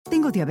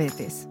Tengo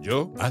diabetes.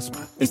 Yo,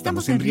 asma.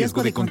 Estamos en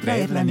riesgo de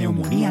contraer la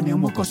neumonía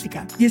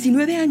neumocócica.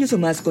 19 años o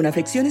más con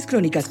afecciones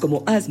crónicas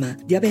como asma,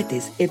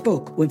 diabetes,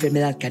 EPOC o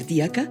enfermedad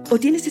cardíaca, o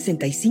tienes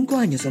 65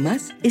 años o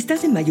más,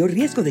 estás en mayor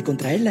riesgo de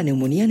contraer la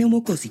neumonía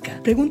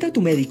neumocócica. Pregunta a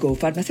tu médico o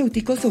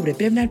farmacéutico sobre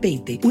Prevnar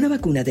 20, una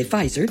vacuna de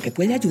Pfizer que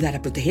puede ayudar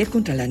a proteger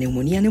contra la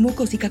neumonía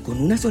neumocócica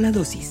con una sola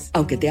dosis.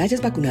 Aunque te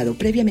hayas vacunado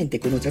previamente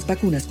con otras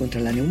vacunas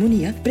contra la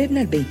neumonía,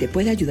 Prevnar 20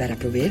 puede ayudar a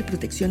proveer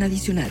protección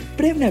adicional.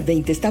 Prevnar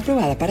 20 está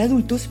aprobada para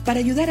adultos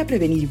para ayudar a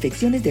prevenir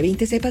infecciones de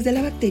 20 cepas de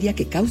la bacteria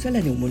que causa la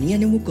neumonía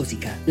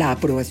neumocócica. La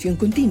aprobación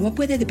continua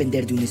puede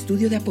depender de un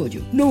estudio de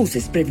apoyo. No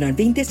uses Prevnar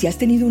 20 si has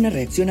tenido una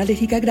reacción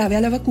alérgica grave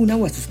a la vacuna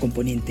o a sus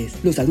componentes.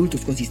 Los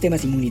adultos con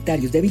sistemas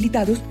inmunitarios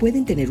debilitados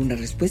pueden tener una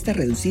respuesta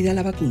reducida a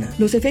la vacuna.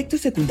 Los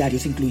efectos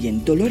secundarios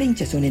incluyen dolor e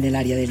hinchazón en el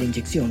área de la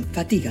inyección,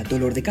 fatiga,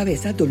 dolor de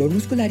cabeza, dolor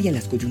muscular y en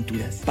las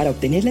coyunturas. Para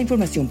obtener la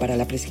información para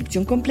la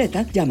prescripción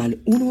completa, llama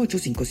al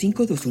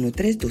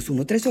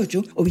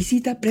 1-855-213-2138 o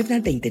visita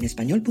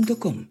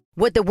Prevnar20enespañol.com.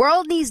 What the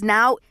world needs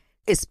now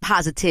is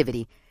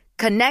positivity.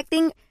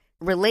 Connecting,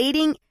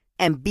 relating,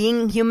 and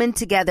being human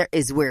together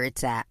is where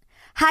it's at.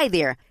 Hi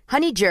there,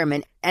 Honey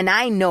German, and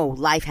I know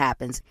life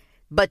happens,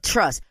 but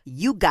trust,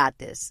 you got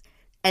this.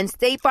 And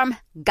State Farm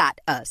got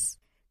us.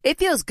 It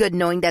feels good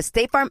knowing that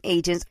State Farm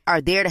agents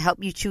are there to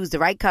help you choose the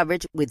right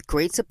coverage with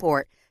great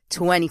support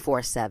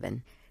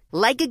 24/7.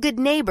 Like a good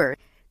neighbor,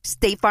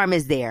 State Farm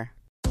is there.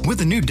 With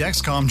the new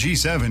Dexcom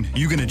G7,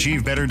 you can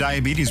achieve better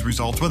diabetes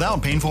results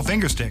without painful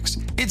finger sticks.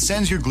 It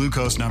sends your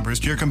glucose numbers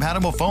to your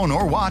compatible phone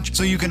or watch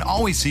so you can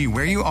always see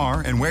where you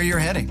are and where you're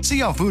heading. See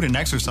how food and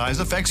exercise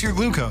affects your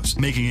glucose,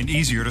 making it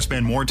easier to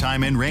spend more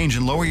time in range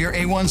and lower your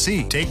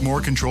A1C. Take more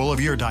control of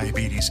your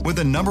diabetes with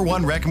the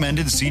 #1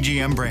 recommended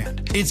CGM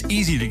brand. It's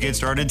easy to get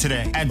started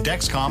today at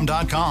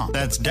Dexcom.com.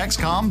 That's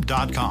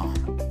Dexcom.com.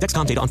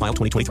 Dexcom data on file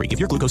 2023. If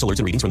your glucose alerts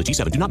and readings from the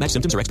G7 do not match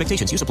symptoms or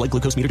expectations, use a blood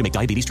glucose meter to make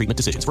diabetes treatment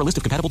decisions. For a list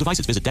of compatible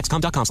devices, visit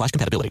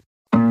Dexcom.com/compatibility.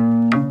 All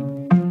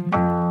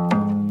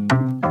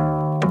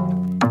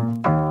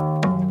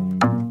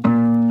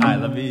right,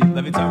 let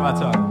me talk my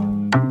talk.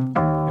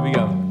 Here we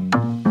go.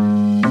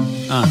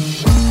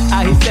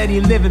 Out here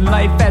steady living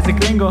life as a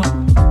gringo,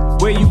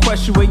 where you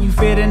question where you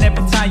fit and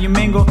every time you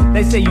mingle,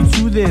 they say you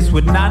do this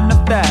with not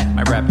enough that.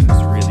 My rapping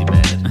is really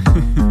bad.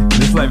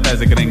 This life as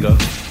a gringo.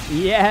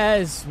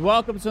 Yes,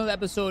 welcome to another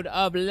episode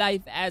of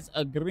Life as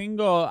a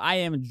Gringo. I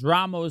am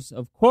Dramos,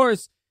 of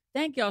course.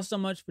 Thank y'all so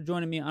much for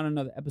joining me on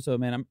another episode,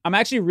 man. I'm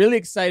actually really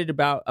excited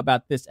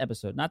about this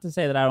episode. Not to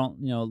say that I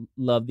don't,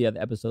 love the other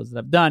episodes that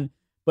I've done,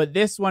 but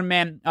this one,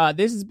 man,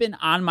 this has been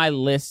on my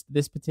list.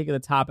 This particular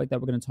topic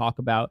that we're going to talk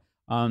about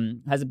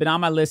has been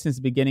on my list since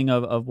the beginning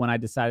of when I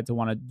decided to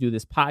want to do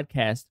this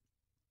podcast.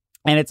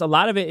 And it's a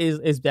lot of it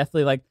is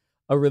definitely like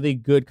a really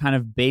good kind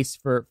of base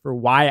for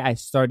why I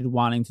started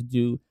wanting to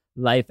do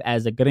Life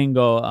as a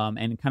Gringo,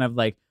 and kind of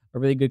like a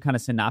really good kind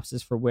of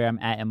synopsis for where I'm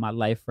at in my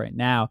life right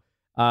now.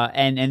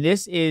 And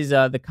this is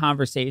the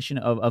conversation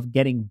of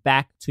getting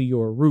back to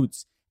your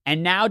roots.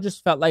 And now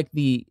just felt like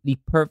the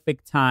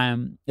perfect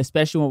time,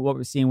 especially with what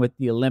we're seeing with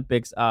the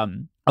Olympics,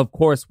 of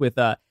course, with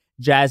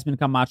Jasmine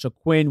Camacho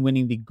Quinn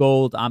winning the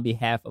gold on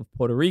behalf of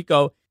Puerto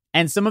Rico.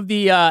 And some of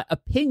the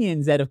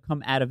opinions that have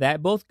come out of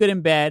that, both good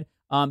and bad,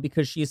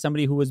 because she is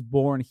somebody who was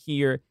born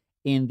here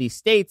in the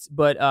States,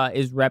 but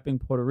is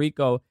repping Puerto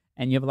Rico.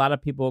 And you have a lot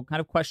of people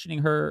kind of questioning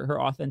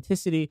her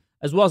authenticity,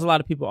 as well as a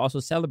lot of people also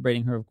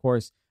celebrating her, of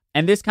course.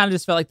 And this kind of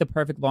just felt like the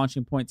perfect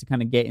launching point to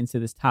kind of get into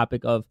this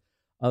topic of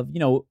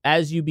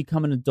as you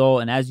become an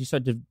adult and as you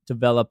start to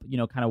develop,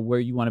 kind of where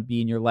you want to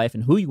be in your life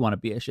and who you want to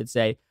be, I should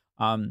say.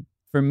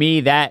 For me,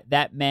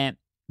 that meant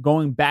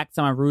going back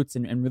to my roots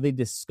and really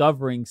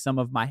discovering some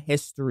of my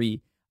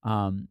history,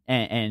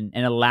 and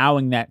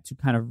allowing that to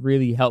kind of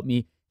really help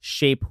me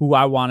shape who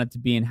I wanted to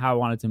be and how I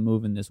wanted to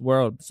move in this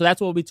world. So that's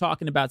what we'll be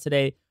talking about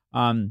today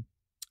on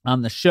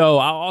the show.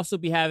 I'll also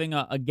be having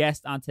a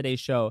guest on today's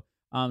show.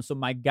 So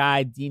my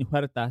guy, Dean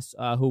Huertas,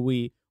 who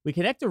we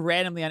connected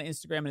randomly on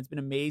Instagram, and it's been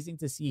amazing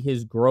to see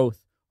his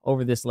growth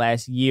over this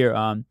last year.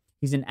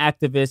 He's an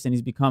activist, and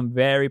he's become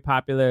very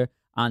popular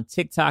on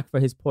TikTok for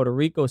his Puerto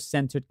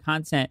Rico-centered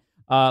content.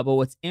 But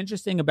what's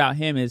interesting about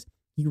him is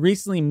he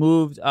recently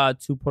moved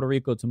to Puerto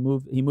Rico.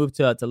 He moved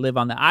to live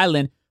on the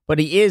island, but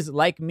he is,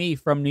 like me,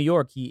 from New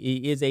York.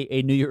 He is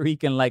a New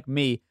Yorican like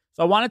me.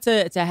 So I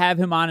wanted to have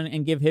him on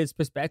and give his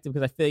perspective,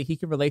 because I feel like he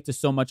can relate to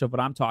so much of what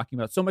I'm talking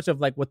about, so much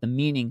of like what the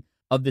meaning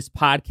of this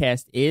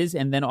podcast is.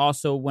 And then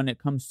also when it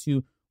comes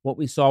to what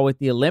we saw with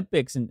the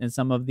Olympics and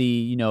some of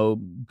the,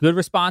 good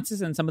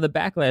responses and some of the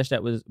backlash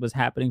that was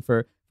happening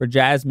for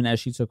Jasmine as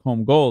she took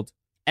home gold.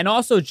 And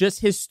also just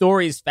his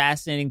story is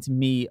fascinating to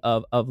me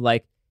of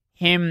like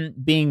him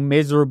being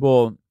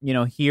miserable,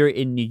 here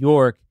in New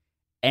York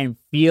and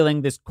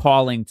feeling this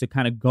calling to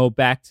kind of go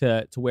back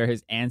to where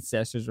his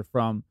ancestors are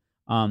from,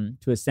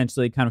 to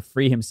essentially kind of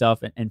free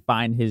himself and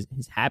find his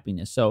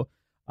happiness. So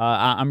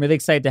I'm really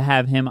excited to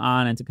have him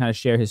on and to kind of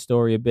share his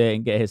story a bit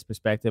and get his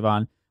perspective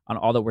on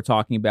all that we're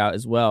talking about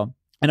as well.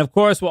 And of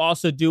course, we'll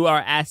also do our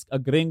Ask a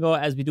Gringo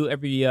as we do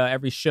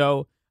every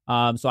show.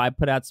 So I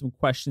put out some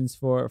questions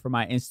for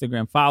my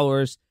Instagram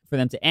followers for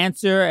them to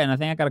answer. And I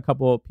think I got a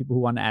couple of people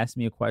who want to ask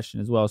me a question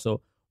as well.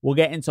 So we'll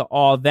get into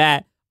all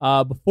that.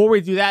 Before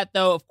we do that,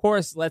 though, of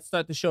course, let's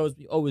start the show as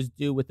we always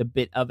do with a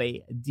bit of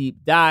a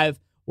deep dive.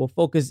 We'll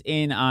focus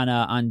in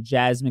on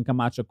Jasmine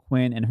Camacho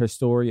Quinn and her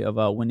story of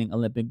winning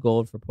Olympic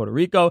gold for Puerto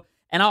Rico.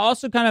 And I'll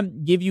also kind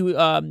of give you,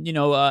 a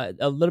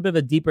little bit of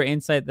a deeper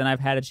insight than I've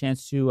had a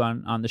chance to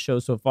on the show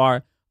so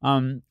far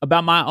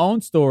about my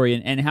own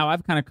story and how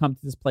I've kind of come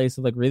to this place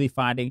of like really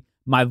finding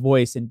my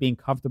voice and being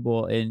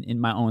comfortable in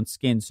my own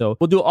skin. So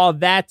we'll do all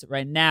that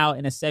right now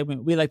in a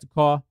segment we like to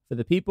call For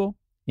the People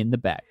in the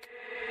Back.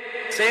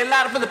 Say it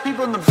louder for the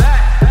people in the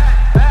back.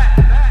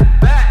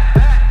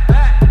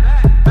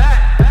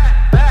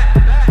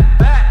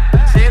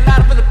 Say it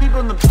louder for the people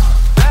in the back.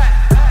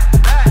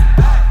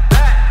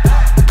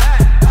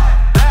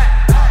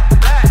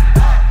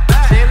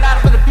 Say it louder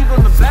for the people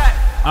in the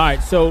back. All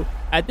right, so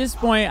at this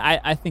point,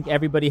 I think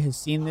everybody has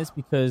seen this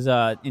because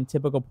in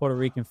typical Puerto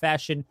Rican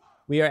fashion,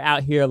 we are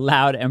out here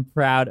loud and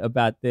proud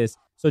about this.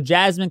 So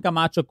Jasmine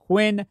Camacho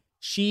Quinn,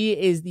 she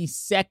is the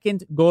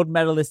second gold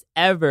medalist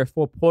ever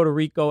for Puerto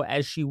Rico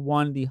as she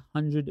won the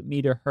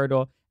 100-meter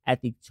hurdle at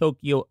the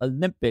Tokyo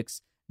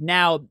Olympics.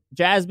 Now,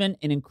 Jasmine,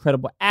 an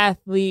incredible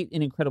athlete,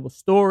 an incredible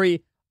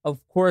story.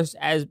 Of course,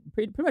 as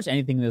pretty much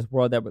anything in this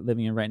world that we're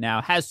living in right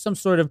now, has some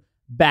sort of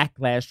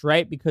backlash,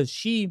 right? Because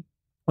she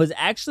was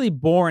actually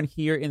born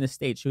here in the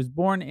States. She was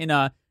born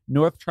in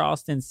North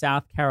Charleston,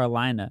 South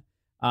Carolina.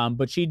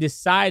 But she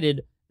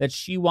decided that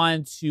she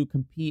wanted to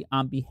compete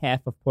on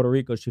behalf of Puerto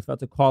Rico. She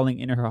felt a calling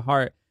in her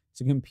heart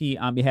to compete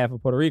on behalf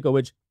of Puerto Rico,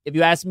 which, if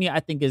you ask me, I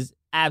think is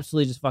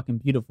absolutely just fucking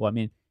beautiful. I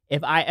mean,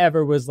 if I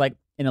ever was like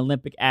an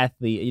Olympic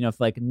athlete, if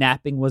like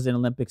napping was an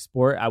Olympic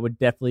sport, I would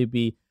definitely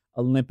be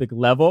Olympic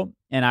level,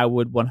 and I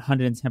would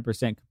 110%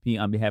 compete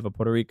on behalf of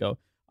Puerto Rico.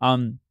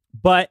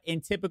 But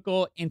in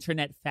typical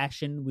internet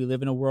fashion, we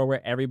live in a world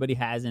where everybody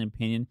has an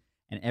opinion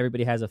and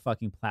everybody has a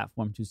fucking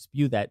platform to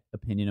spew that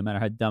opinion, no matter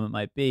how dumb it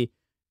might be.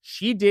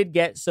 She did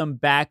get some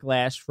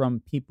backlash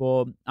from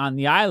people on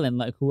the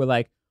island who were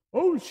like,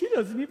 oh, she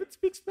doesn't even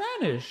speak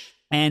Spanish.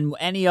 And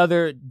any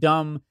other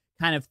dumb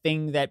kind of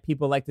thing that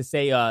people like to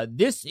say,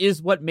 this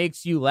is what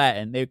makes you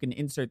Latin. They can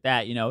insert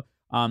that,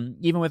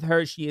 even with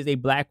her, she is a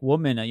black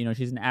woman.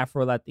 She's an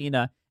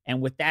Afro-Latina. And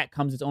with that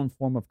comes its own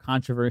form of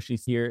controversy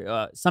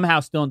here. Somehow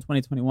still in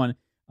 2021,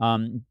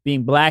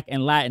 being black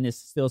and Latin is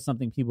still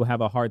something people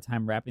have a hard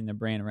time wrapping their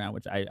brain around,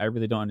 which I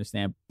really don't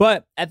understand.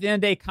 But at the end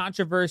of the day,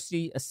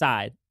 controversy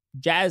aside,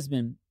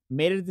 Jasmine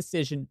made a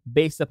decision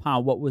based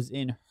upon what was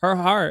in her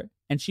heart,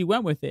 and she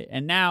went with it.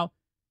 And now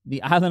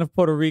the island of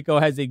Puerto Rico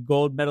has a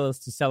gold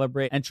medalist to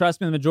celebrate. And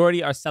trust me, the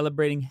majority are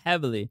celebrating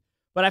heavily.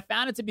 But I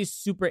found it to be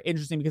super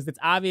interesting because it's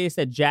obvious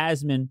that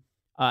Jasmine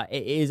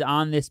is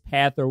on this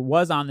path, or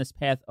was on this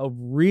path, of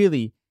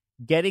really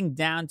getting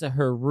down to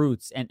her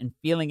roots and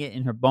feeling it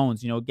in her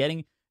bones,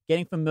 getting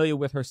familiar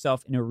with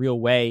herself in a real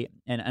way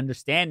and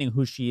understanding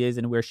who she is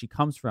and where she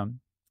comes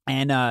from.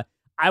 And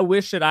I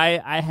wish that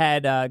I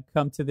had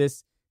come to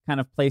this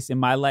kind of place in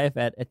my life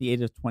at the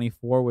age of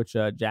 24, which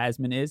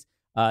Jasmine is.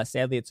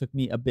 Sadly, it took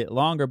me a bit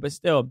longer, but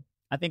still,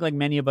 I think like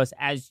many of us,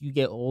 as you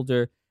get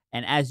older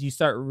and as you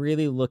start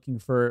really looking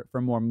for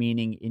more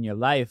meaning in your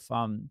life,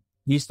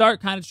 you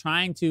start kind of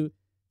trying to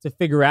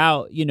figure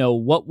out,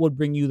 what would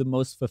bring you the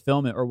most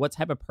fulfillment, or what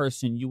type of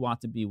person you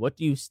want to be. What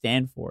do you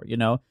stand for,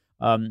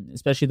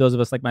 especially those of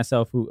us like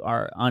myself who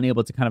are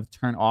unable to kind of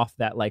turn off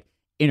that like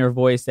inner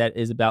voice that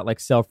is about like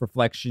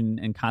self-reflection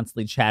and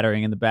constantly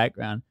chattering in the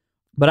background.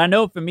 But I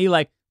know for me,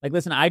 like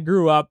listen, I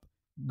grew up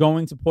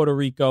going to Puerto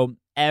Rico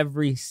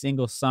every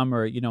single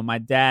summer. My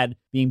dad,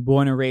 being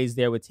born and raised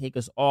there, would take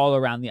us all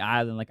around the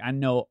island. Like, I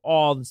know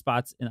all the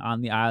spots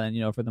on the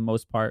island, for the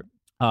most part.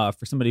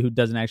 For somebody who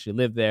doesn't actually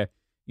live there,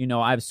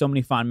 I have so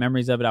many fond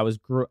memories of it. I was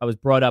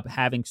brought up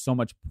having so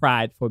much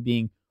pride for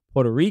being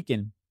Puerto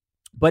Rican.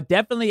 But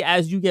definitely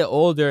as you get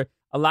older,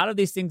 a lot of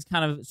these things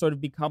kind of sort of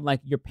become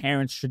like your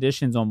parents'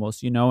 traditions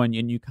almost, and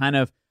you kind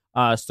of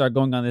start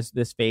going on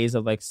this phase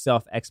of like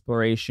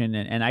self-exploration.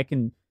 And I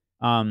can,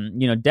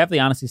 definitely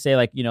honestly say,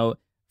 like,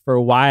 for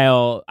a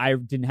while, I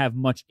didn't have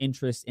much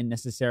interest in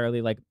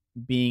necessarily like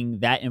being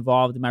that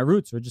involved in my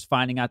roots or just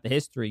finding out the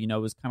history. It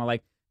was kind of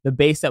like the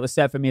base that was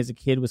set for me as a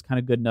kid was kind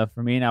of good enough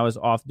for me, and I was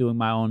off doing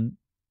my own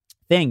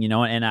thing,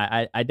 and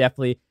I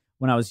definitely,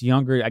 when I was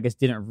younger, I guess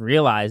didn't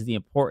realize the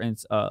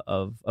importance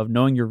of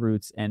knowing your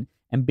roots and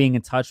being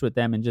in touch with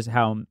them, and just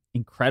how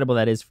incredible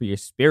that is for your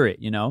spirit.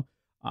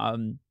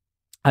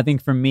 I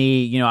think for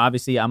me,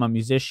 obviously I'm a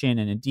musician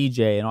and a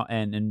DJ,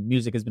 and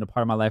music has been a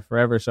part of my life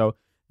forever. So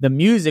the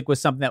music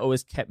was something that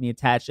always kept me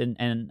attached.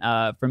 And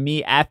for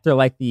me, after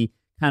like the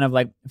kind of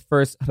like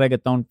first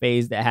reggaeton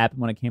phase that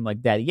happened when it came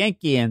like Daddy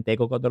Yankee and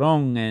Tego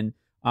Calderón and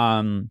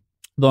Don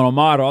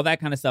Omar, all that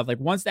kind of stuff. Like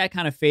once that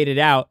kind of faded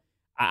out,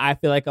 I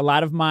feel like a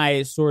lot of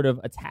my sort of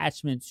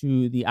attachment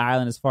to the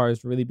island, as far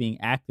as really being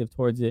active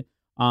towards it,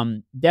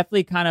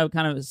 definitely kind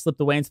of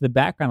slipped away into the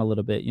background a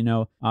little bit,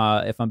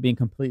 if I'm being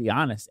completely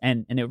honest.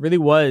 And it really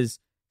was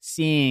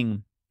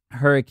seeing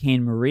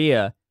Hurricane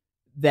Maria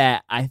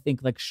that I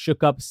think like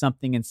shook up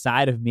something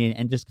inside of me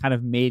and just kind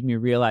of made me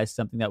realize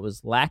something that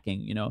was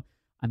lacking.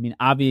 I mean,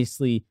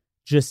 obviously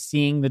just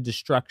seeing the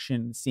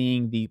destruction,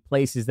 seeing the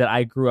places that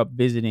I grew up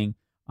visiting,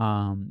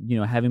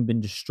 having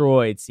been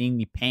destroyed, seeing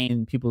the pain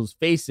in people's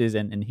faces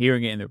and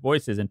hearing it in their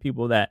voices, and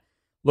people that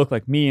look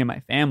like me and my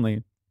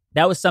family,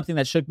 that was something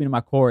that shook me to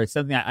my core. It's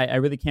something I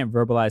really can't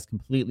verbalize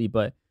completely,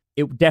 but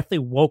it definitely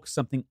woke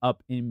something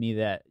up in me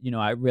that,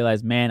 I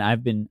realized, man,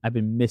 I've been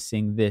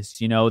missing this,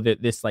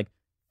 this like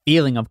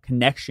feeling of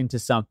connection to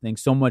something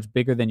so much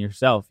bigger than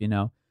yourself,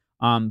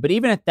 But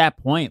even at that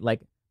point,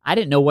 like, I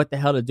didn't know what the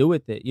hell to do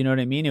with it. You know what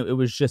I mean? It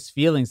was just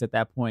feelings at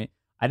that point.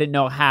 I didn't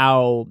know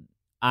how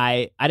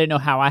I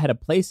had a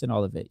place in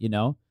all of it.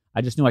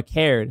 I just knew I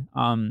cared.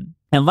 And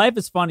life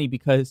is funny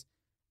because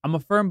I'm a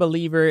firm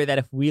believer that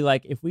if we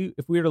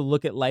were to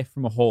look at life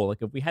from a whole,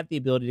 like if we had the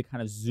ability to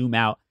kind of zoom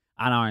out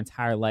on our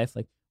entire life,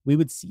 like we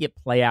would see it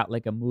play out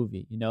like a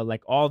movie,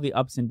 like all the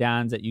ups and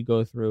downs that you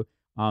go through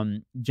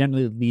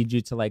generally lead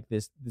you to like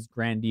this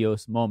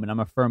grandiose moment. I'm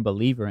a firm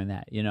believer in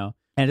that, and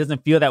it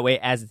doesn't feel that way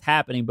as it's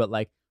happening, but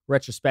like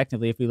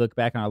retrospectively, if we look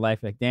back on our life,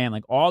 like, damn,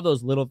 like all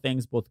those little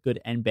things, both good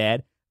and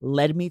bad,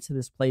 led me to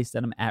this place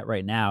that I'm at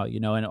right now, and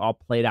it all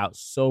played out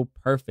so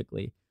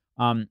perfectly.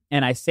 And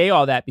I say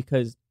all that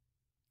because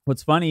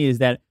what's funny is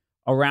that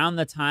around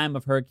the time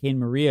of Hurricane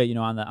Maria,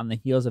 on the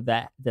heels of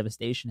that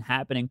devastation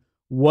happening,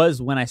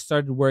 was when I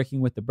started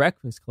working with the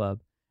Breakfast Club.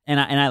 And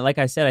I like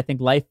I said, I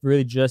think life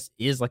really just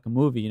is like a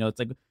movie. It's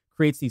like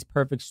creates these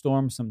perfect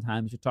storms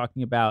sometimes. You're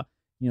talking about,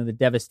 the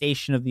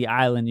devastation of the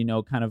island,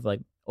 kind of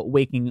like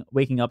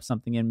waking up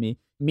something in me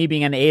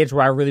being at an age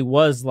where I really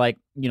was like,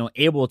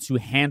 able to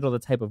handle the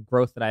type of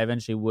growth that I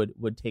eventually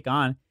would take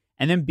on.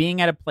 And then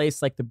being at a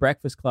place like the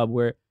Breakfast Club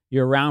where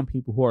you're around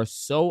people who are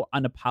so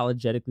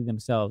unapologetically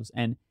themselves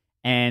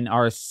and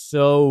are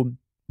so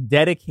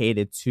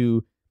dedicated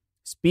to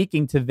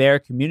speaking to their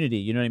community.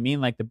 You know what I mean?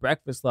 Like the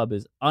Breakfast Club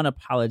is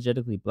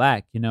unapologetically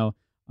Black,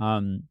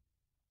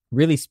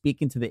 really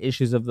speaking to the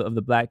issues of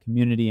the Black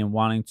community and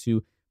wanting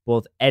to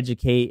both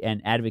educate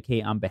and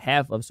advocate on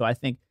behalf of. So I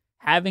think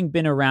having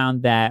been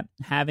around that,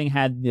 having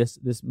had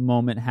this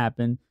moment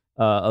happen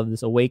of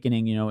this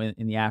awakening,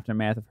 in the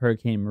aftermath of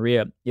Hurricane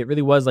Maria, it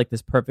really was like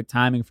this perfect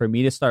timing for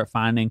me to start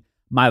finding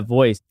my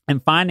voice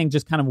and finding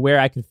just kind of where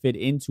I could fit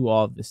into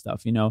all of this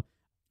stuff,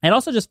 and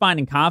also just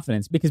finding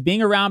confidence, because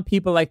being around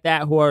people like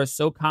that who are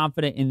so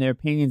confident in their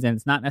opinions, and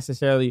it's not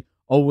necessarily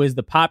always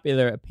the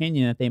popular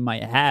opinion that they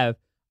might have,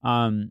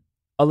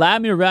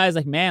 allowed me to realize,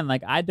 like, man,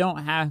 like I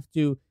don't have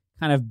to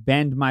kind of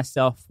bend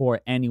myself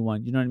for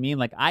anyone. You know what I mean?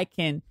 Like I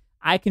can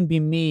be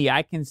me.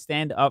 I can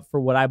stand up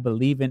for what I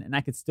believe in, and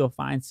I could still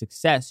find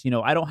success.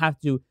 I don't have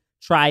to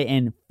try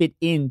and fit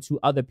into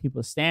other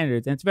people's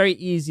standards. And it's very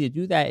easy to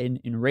do that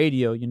in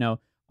radio,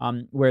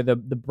 where the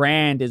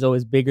brand is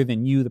always bigger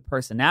than you, the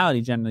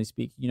personality, generally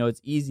speaking.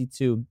 It's easy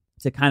to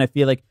kind of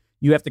feel like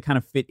you have to kind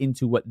of fit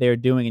into what they're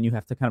doing, and you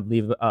have to kind of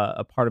leave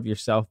a part of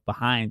yourself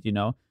behind,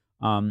 and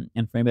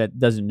for anybody that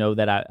doesn't know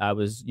that I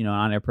was,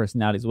 on their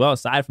personality as well,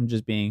 aside from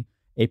just being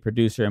a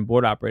producer and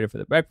board operator for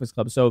the Breakfast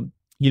Club. So,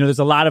 there's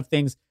a lot of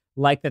things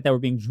like that were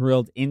being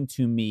drilled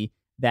into me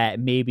that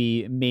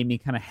maybe made me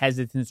kind of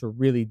hesitant or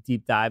really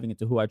deep diving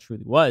into who I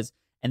truly was.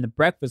 And the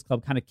Breakfast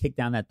Club kind of kicked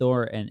down that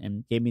door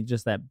and gave me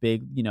just that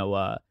big,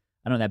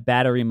 that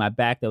battery in my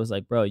back that was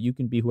like, bro, you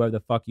can be whoever the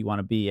fuck you want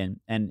to be. And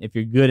if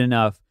you're good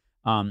enough,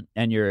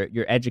 and you're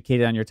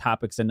educated on your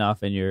topics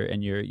enough, and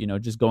you're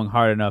just going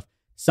hard enough,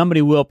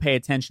 somebody will pay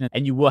attention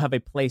and you will have a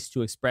place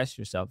to express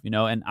yourself,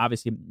 and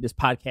obviously this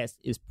podcast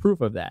is proof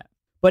of that.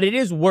 But it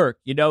is work,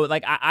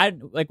 like I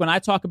like when I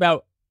talk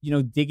about,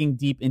 digging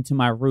deep into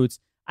my roots,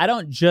 I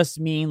don't just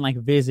mean like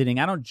visiting.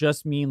 I don't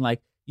just mean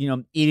like,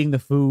 eating the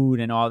food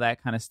and all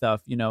that kind of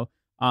stuff,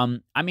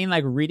 I mean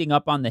like reading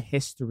up on the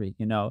history,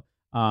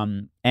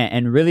 and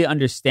really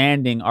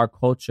understanding our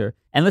culture.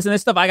 And listen, this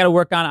stuff I got to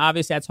work on.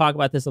 Obviously, I talk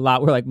about this a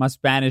lot where like my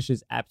Spanish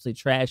is absolutely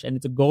trash, and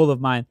it's a goal of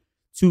mine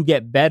to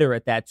get better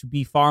at that, to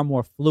be far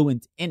more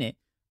fluent in it.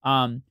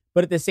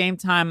 But at the same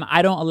time,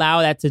 I don't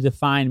allow that to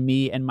define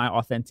me and my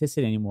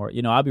authenticity anymore.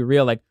 I'll be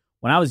real. Like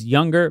when I was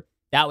younger,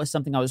 that was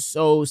something I was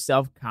so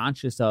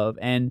self-conscious of.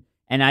 And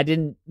I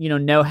didn't,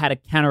 know how to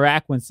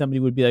counteract when somebody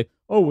would be like,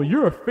 oh, well,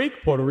 you're a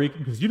fake Puerto Rican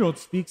because you don't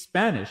speak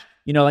Spanish.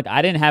 Like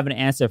I didn't have an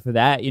answer for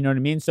that. You know what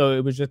I mean? So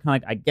it was just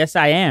kind of like, I guess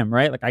I am,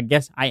 right? Like, I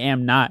guess I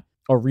am not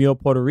a real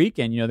Puerto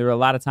Rican. There were a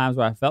lot of times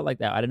where I felt like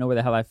that. I didn't know where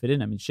the hell I fit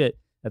in. I mean, shit,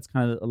 that's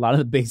kind of a lot of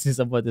the basis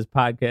of what this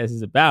podcast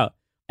is about.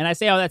 And I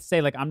say all that to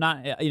say, like, I'm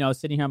not,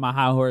 sitting here on my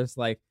high horse,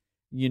 like,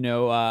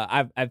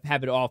 I've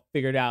have it all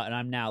figured out, and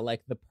I'm now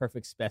like the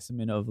perfect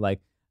specimen of like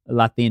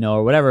Latino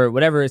or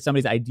whatever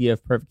somebody's idea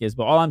of perfect is.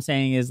 But all I'm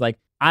saying is, like,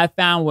 I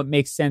found what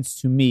makes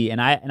sense to me,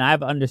 and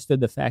I've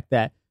understood the fact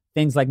that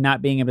things like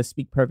not being able to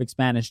speak perfect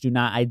Spanish do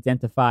not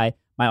identify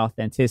my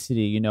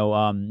authenticity.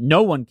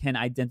 No one can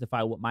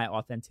identify what my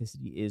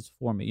authenticity is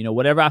for me.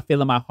 Whatever I feel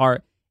in my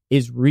heart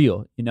is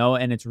real,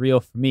 and it's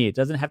real for me. It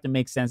doesn't have to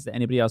make sense to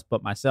anybody else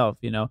but myself.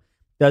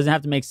 Doesn't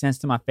have to make sense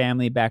to my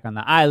family back on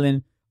the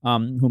island,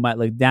 who might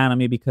look down on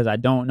me because I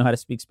don't know how to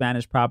speak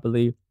Spanish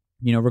properly.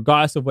 You know,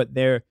 regardless of what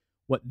they're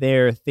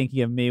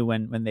thinking of me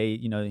when they,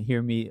 you know,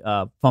 hear me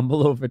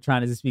fumble over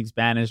trying to speak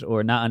Spanish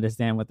or not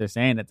understand what they're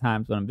saying at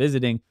times when I'm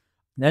visiting.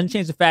 It doesn't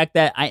change the fact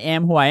that I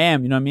am who I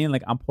am. You know what I mean?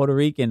 Like, I'm Puerto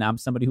Rican. I'm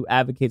somebody who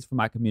advocates for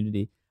my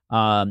community.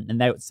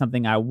 And that's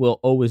something I will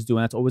always do.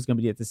 And that's always going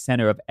to be at the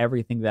center of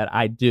everything that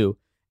I do.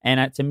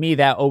 And to me,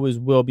 that always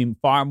will be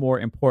far more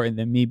important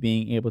than me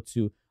being able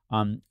to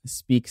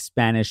speak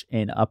Spanish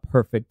in a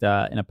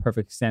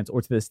perfect sense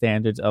or to the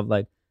standards of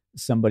like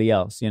somebody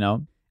else, you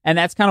know? And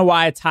that's kind of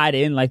why I tied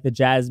in like the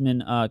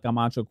Jasmine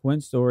Camacho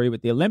Quinn story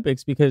with the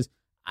Olympics, because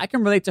I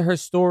can relate to her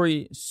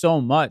story so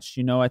much.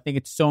 You know, I think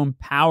it's so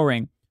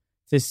empowering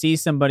to see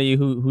somebody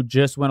who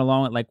just went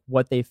along with like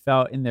what they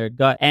felt in their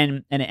gut,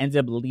 and it ended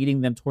up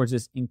leading them towards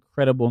this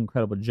incredible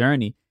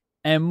journey.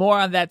 And more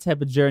on that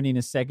type of journey in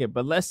a second,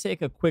 but let's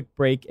take a quick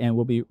break and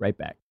we'll be right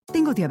back.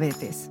 Tengo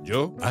diabetes.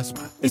 Yo,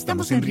 asma.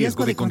 Estamos en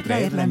riesgo de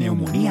contraer la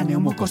neumonía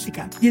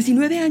neumocócica.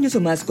 19 años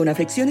o más con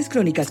afecciones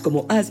crónicas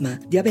como asma,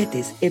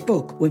 diabetes,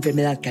 EPOC o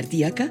enfermedad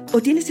cardíaca, o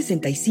tienes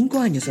 65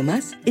 años o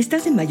más,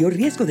 estás en mayor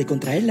riesgo de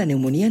contraer la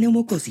neumonía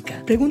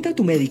neumocócica. Pregunta a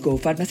tu médico o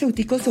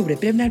farmacéutico sobre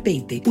Prevnar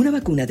 20, una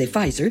vacuna de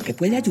Pfizer que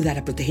puede ayudar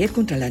a proteger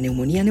contra la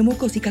neumonía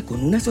neumocócica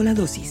con una sola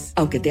dosis.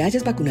 Aunque te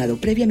hayas vacunado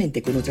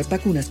previamente con otras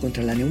vacunas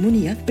contra la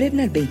neumonía,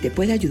 Prevnar 20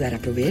 puede ayudar a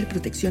proveer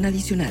protección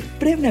adicional.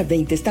 Prevnar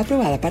 20 está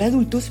aprobada para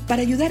adultos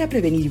para ayudar a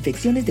prevenir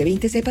infecciones de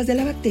 20 cepas de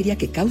la bacteria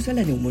que causa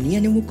la neumonía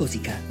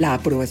neumocócica. La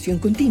aprobación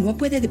continua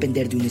puede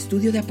depender de un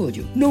estudio de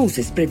apoyo. No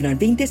uses Prevnar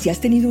 20 si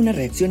has tenido una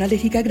reacción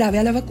alérgica grave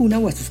a la vacuna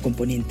o a sus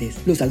componentes.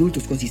 Los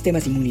adultos con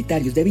sistemas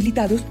inmunitarios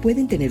debilitados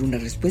pueden tener una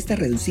respuesta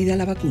reducida a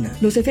la vacuna.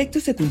 Los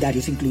efectos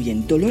secundarios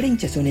incluyen dolor e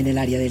hinchazón en el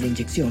área de la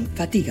inyección,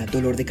 fatiga,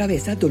 dolor de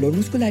cabeza, dolor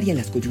muscular y en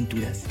las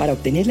coyunturas. Para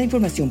obtener la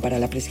información para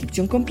la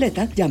prescripción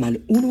completa, llama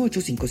al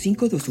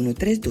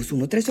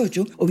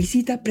 1-855-213-2138 o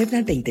visita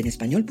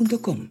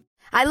Prevnar20enespañol.com.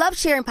 I love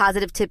sharing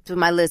positive tips with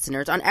my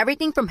listeners on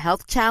everything from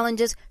health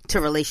challenges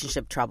to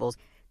relationship troubles.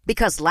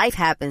 Because life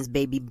happens,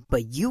 baby,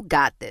 but you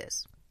got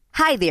this.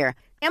 Hi there,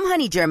 I'm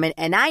Honey German,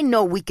 and I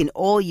know we can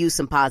all use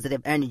some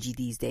positive energy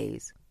these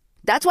days.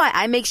 That's why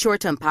I make sure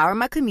to empower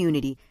my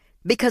community,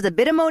 because a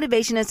bit of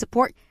motivation and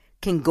support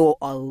can go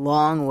a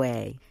long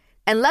way.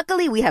 And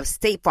luckily, we have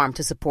State Farm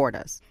to support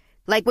us.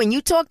 Like when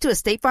you talk to a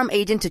State Farm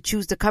agent to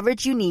choose the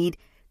coverage you need,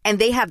 and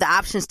they have the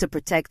options to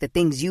protect the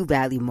things you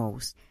value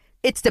most.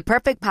 It's the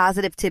perfect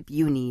positive tip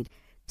you need.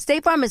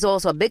 State Farm is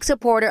also a big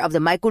supporter of the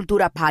My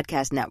Cultura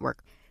podcast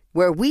network,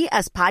 where we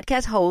as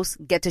podcast hosts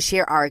get to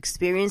share our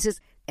experiences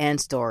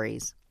and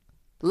stories.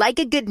 Like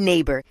a good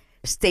neighbor,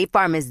 State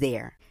Farm is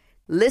there.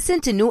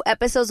 Listen to new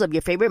episodes of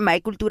your favorite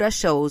My Cultura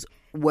shows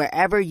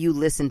wherever you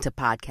listen to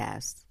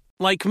podcasts.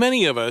 Like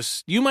many of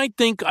us, you might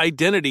think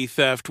identity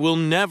theft will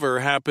never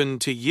happen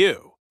to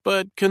you.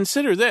 But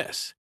consider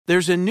this.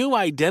 There's a new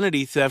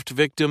identity theft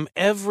victim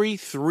every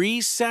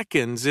 3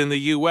 seconds in the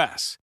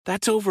U.S.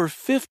 That's over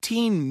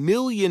 15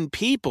 million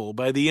people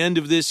by the end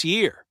of this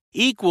year,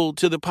 equal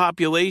to the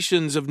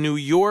populations of New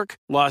York,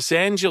 Los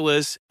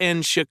Angeles,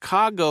 and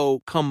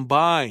Chicago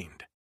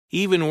combined.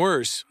 Even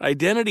worse,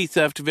 identity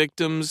theft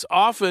victims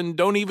often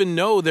don't even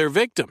know they're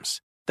victims.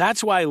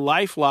 That's why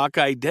LifeLock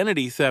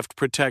Identity Theft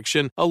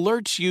Protection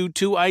alerts you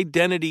to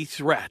identity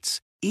threats,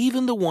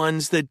 even the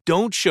ones that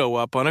don't show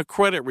up on a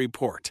credit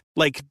report,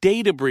 like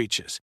data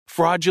breaches,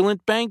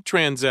 fraudulent bank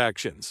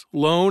transactions,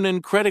 loan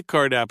and credit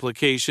card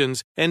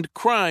applications, and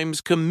crimes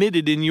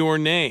committed in your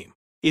name.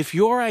 If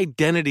your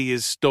identity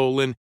is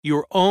stolen,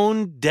 your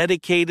own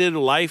dedicated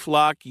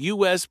LifeLock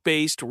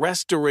U.S.-based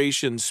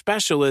restoration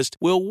specialist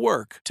will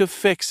work to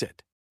fix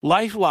it.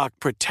 LifeLock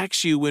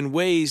protects you in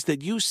ways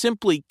that you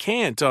simply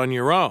can't on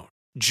your own.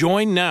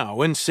 Join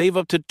now and save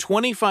up to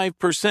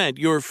 25%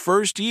 your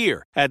first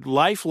year at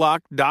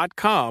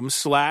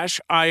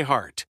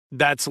LifeLock.com/iHeart.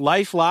 That's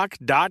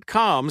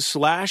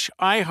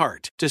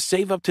LifeLock.com/iHeart to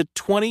save up to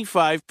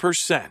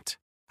 25%.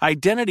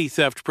 Identity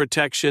theft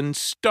protection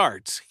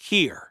starts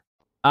here.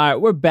 All right,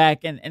 we're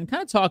back and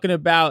kind of talking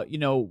about, you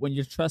know, when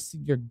you're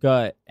trusting your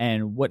gut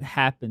and what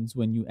happens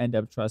when you end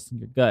up trusting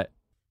your gut.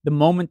 The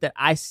moment that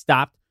I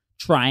stopped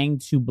trying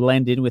to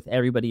blend in with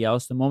everybody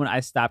else, the moment I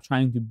stopped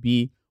trying to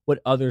be what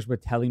others were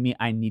telling me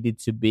I needed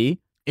to be,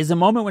 is a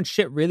moment when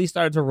shit really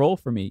started to roll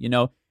for me. You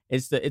know,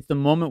 it's the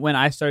moment when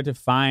I started to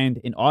find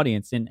an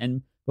audience,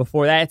 and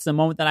before that, it's the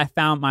moment that I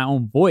found my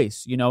own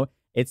voice. You know,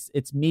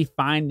 it's me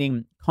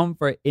finding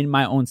comfort in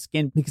my own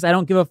skin, because I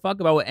don't give a fuck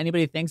about what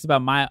anybody thinks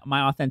about my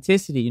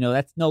authenticity. You know,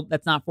 that's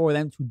not for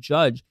them to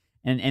judge,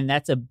 and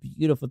that's a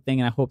beautiful thing.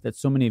 And I hope that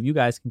so many of you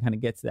guys can kind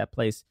of get to that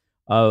place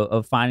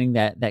of finding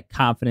that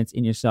confidence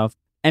in yourself.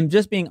 And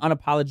just being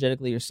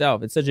unapologetically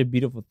yourself. It's such a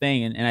beautiful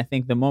thing. And I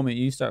think the moment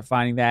you start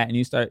finding that and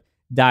you start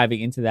diving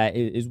into that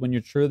is when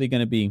you're truly going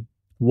to be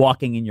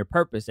walking in your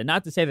purpose. And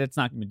not to say that it's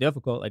not going to be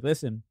difficult. Like,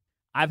 listen,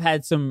 I've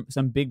had some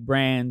big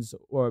brands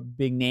or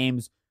big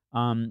names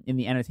in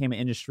the entertainment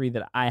industry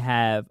that I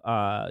have,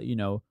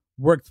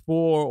 worked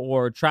for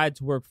or tried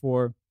to work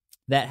for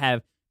that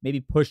have maybe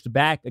pushed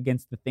back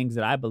against the things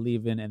that I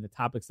believe in and the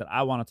topics that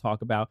I want to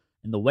talk about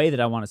and the way that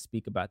I want to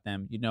speak about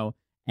them, you know.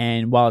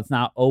 And while it's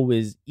not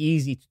always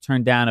easy to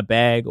turn down a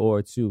bag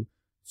or to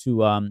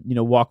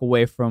walk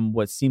away from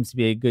what seems to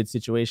be a good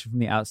situation from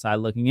the outside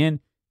looking in,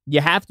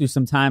 you have to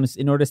sometimes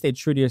in order to stay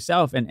true to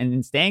yourself. And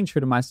in staying true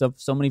to myself,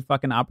 so many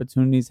fucking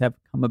opportunities have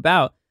come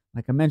about.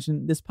 Like I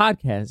mentioned, this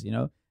podcast, you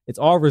know, it's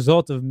all a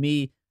result of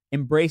me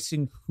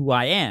embracing who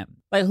I am.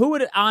 Like, who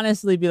would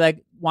honestly be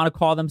like, want to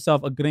call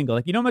themselves a gringo?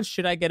 Like, you know how much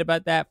shit I get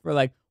about that for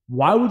like,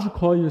 why would you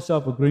call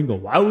yourself a gringo?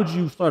 Why would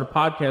you start a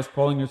podcast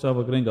calling yourself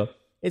a gringo?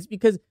 It's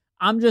because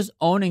I'm just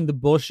owning the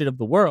bullshit of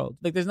the world.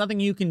 Like, there's nothing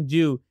you can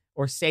do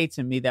or say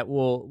to me that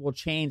will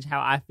change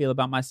how I feel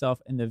about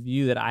myself and the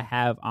view that I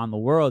have on the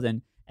world.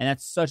 And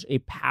that's such a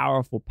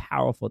powerful,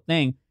 powerful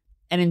thing.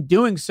 And in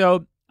doing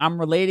so, I'm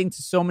relating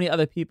to so many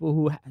other people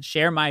who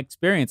share my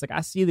experience. Like,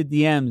 I see the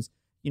DMs,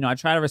 you know, I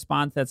try to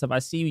respond to that stuff. I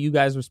see you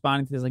guys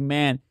responding to this. Like,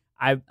 man,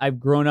 I've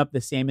grown up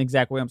the same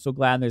exact way. I'm so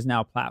glad there's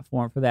now a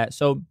platform for that.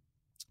 So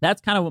that's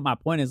kind of what my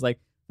point is. Like,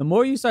 the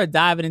more you start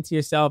diving into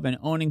yourself and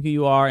owning who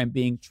you are and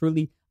being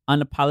truly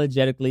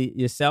unapologetically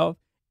yourself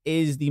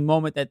is the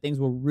moment that things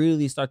will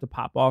really start to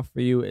pop off for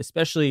you,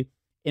 especially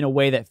in a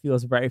way that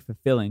feels very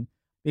fulfilling.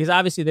 Because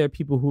obviously there are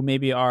people who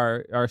maybe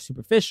are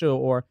superficial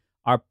or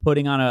are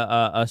putting on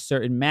a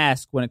certain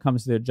mask when it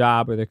comes to their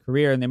job or their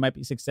career, and they might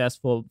be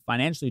successful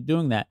financially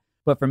doing that.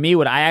 But for me,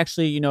 what I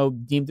actually, you know,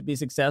 deem to be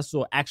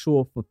successful,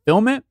 actual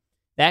fulfillment,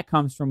 that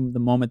comes from the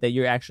moment that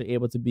you're actually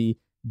able to be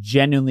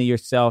genuinely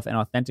yourself and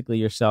authentically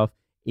yourself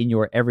in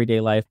your everyday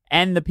life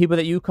and the people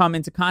that you come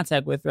into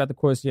contact with throughout the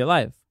course of your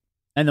life.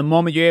 And the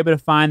moment you're able to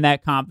find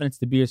that confidence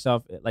to be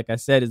yourself, like I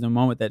said, is the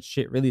moment that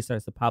shit really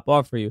starts to pop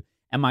off for you.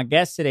 And my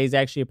guest today is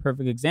actually a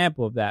perfect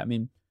example of that. I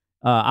mean,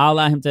 I'll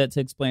allow him to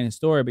explain his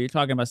story, but you're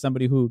talking about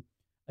somebody who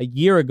a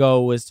year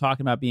ago was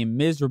talking about being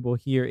miserable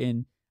here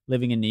in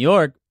living in New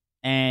York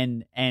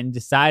and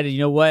decided, you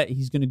know what,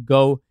 he's going to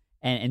go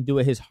and do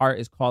what his heart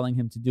is calling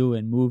him to do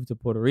and move to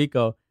Puerto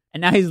Rico.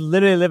 And now he's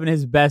literally living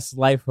his best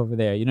life over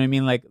there. You know what I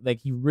mean?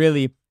 Like he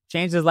really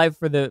changed his life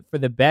for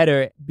the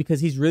better because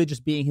he's really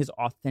just being his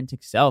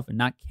authentic self and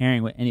not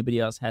caring what anybody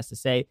else has to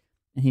say.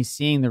 And he's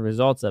seeing the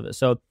results of it.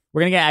 So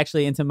we're going to get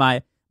actually into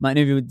my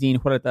interview with Dean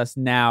Huertas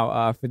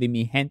now for the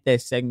Mi Gente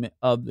segment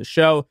of the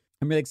show.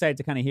 I'm really excited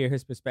to kind of hear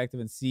his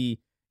perspective and see,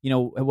 you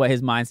know, what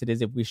his mindset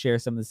is if we share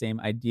some of the same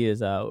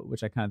ideas,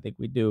 which I kind of think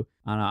we do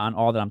on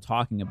all that I'm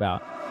talking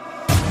about.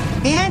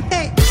 Mi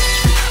Gente!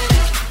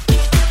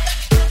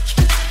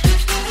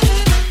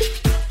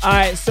 All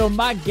right, so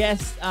my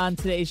guest on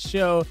today's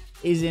show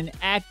is an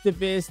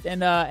activist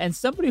and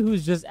somebody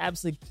who's just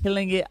absolutely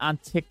killing it on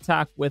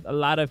TikTok with a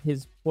lot of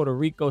his Puerto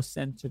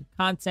Rico-centered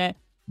content.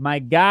 My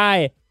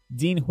guy,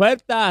 Dean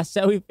Huertas.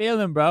 How we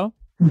feeling, bro?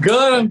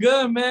 Good, I'm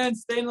good, man.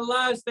 Staying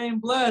alive, staying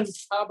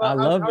blessed. How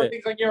are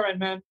things on your end,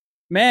 man?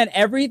 Man,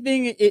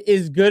 everything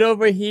is good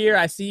over here.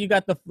 I see you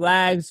got the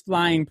flags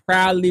flying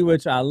proudly,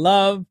 which I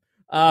love.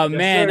 Yes,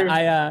 man,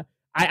 sir.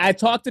 I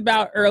talked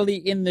about early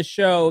in the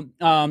show,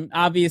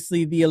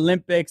 obviously the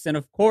Olympics, and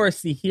of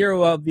course the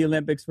hero of the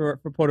Olympics for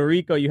Puerto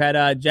Rico. You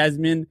had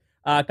Jasmine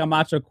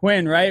Camacho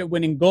Quinn, right,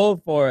 winning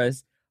gold for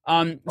us.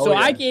 Yeah.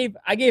 I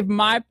gave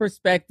my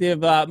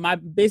perspective, my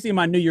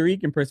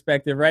Nuyorican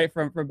perspective, right,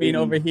 from being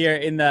over here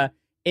in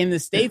the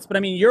States. But I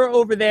mean, you're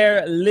over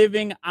there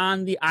living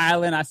on the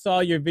island. I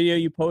saw your video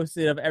you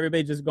posted of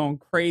everybody just going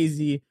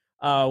crazy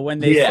when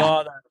they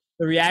saw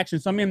the reaction.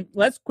 So I mean,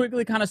 let's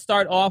quickly kind of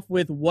start off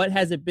with what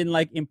has it been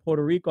like in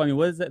Puerto Rico? I mean,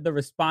 what is the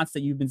response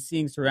that you've been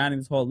seeing surrounding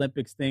this whole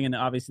Olympics thing and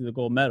obviously the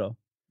gold medal?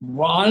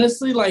 Well,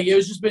 honestly, like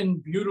it's just been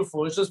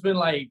beautiful. It's just been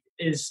like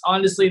it's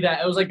honestly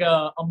that it was like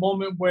a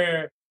moment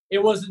where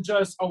it wasn't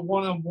just a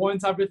one-on-one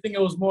type of thing. It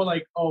was more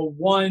like a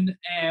one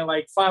and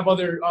like five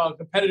other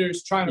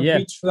competitors trying to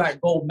reach for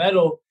that gold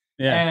medal.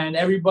 Yeah. And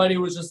everybody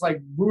was just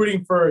like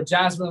rooting for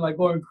Jasmine, like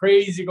going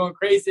crazy.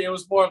 It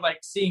was more of like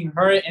seeing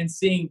her and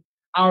seeing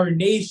our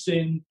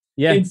nation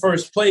in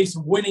first place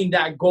winning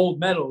that gold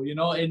medal, you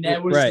know? And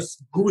that was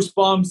just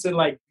goosebumps and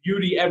like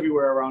beauty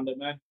everywhere around it,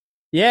 man.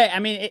 Yeah, I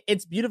mean,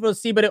 it's beautiful to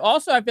see, but it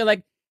also, I feel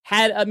like,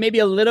 had maybe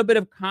a little bit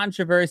of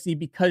controversy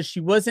because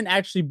she wasn't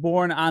actually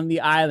born on the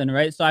island,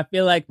 right? So I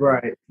feel like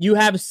you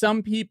have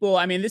some people,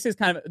 I mean,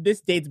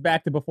 this dates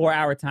back to before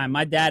our time.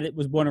 My dad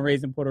was born and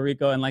raised in Puerto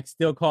Rico and like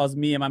still calls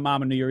me and my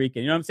mom a Nuyorican.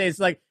 You know what I'm saying? It's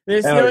like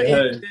there's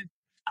still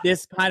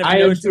this kind of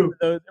notion of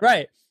those,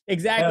 right?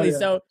 Exactly. Yeah.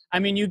 So I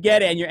mean, you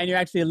get it, and you're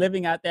actually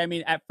living out there. I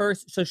mean, at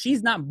first, so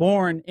she's wasn't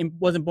born in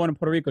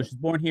Puerto Rico. She's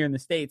born here in the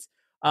States.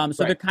 So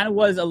there kind of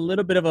was a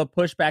little bit of a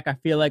pushback, I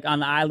feel like, on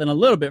the island a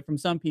little bit from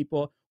some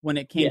people when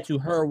it came to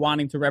her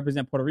wanting to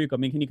represent Puerto Rico. I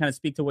mean, can you kind of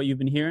speak to what you've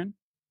been hearing?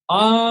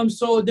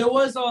 So there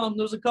was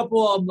a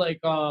couple of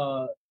like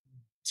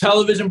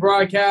television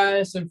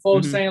broadcasts and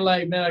folks saying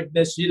like, man, like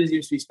that she doesn't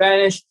even speak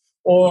Spanish,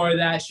 or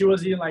that she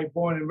wasn't even like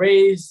born and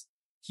raised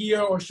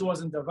here, or she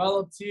wasn't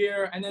developed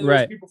here. And then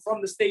there's people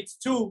from the States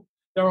too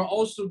that were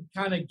also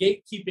kind of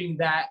gatekeeping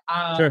that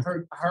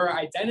her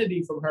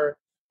identity from her.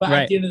 But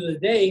at the end of the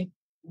day,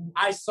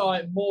 I saw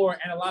it more,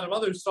 and a lot of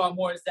others saw it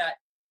more, is that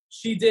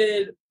she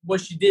did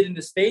what she did in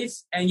the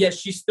States, and yet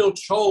she still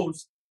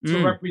chose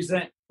to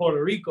represent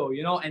Puerto Rico,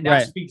 you know, and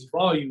that speaks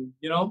volume,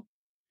 you know?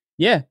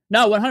 Yeah,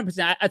 no,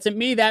 100%. To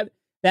me,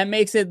 that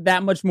makes it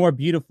that much more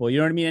beautiful. You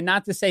know what I mean? And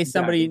not to say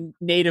somebody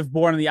native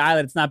born on the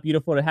island, it's not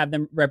beautiful to have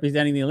them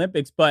representing the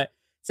Olympics, but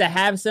to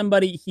have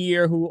somebody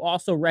here who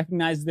also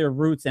recognizes their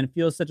roots and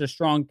feels such a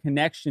strong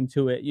connection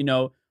to it, you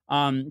know,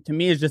 to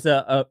me is just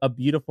a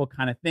beautiful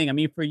kind of thing. I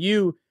mean, for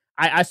you,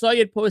 I saw you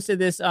had posted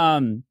this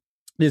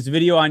this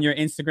video on your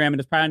Instagram, and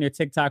it's probably on your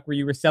TikTok, where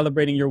you were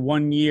celebrating your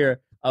 1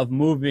 year of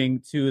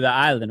moving to the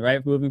island,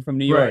 right? Moving from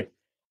New York.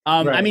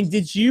 I mean,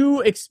 did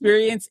you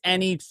experience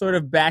any sort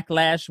of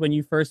backlash when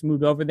you first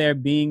moved over there,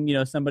 being, you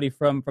know, somebody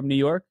from New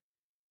York?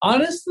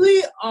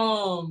 Honestly,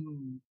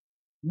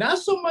 not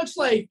so much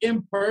like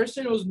in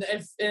person. It was,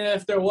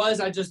 if there was,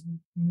 I just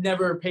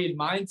never paid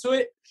mind to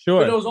it.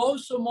 Sure. But it was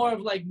also more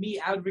of like me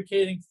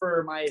advocating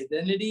for my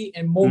identity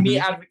and more me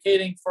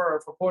advocating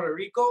for Puerto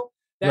Rico.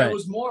 That it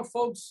was more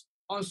folks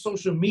on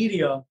social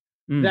media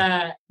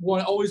that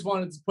always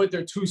wanted to put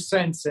their 2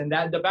 cents, and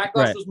that the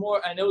backlash was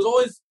more, and it was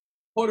always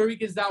Puerto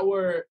Ricans that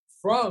were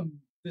from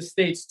the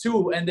States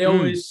too, and they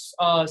always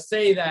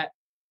say that,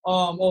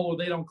 oh,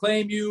 they don't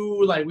claim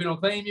you, like we don't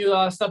claim you,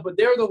 stuff, but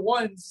they're the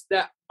ones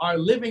that are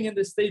living in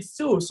the States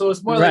too. So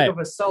it's more like of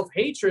a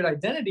self-hatred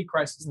identity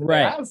crisis that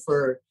they have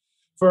for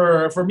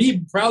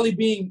me proudly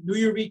being New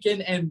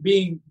Yorican and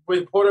being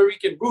with Puerto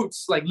Rican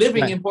roots, like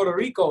living in Puerto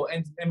Rico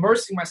and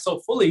immersing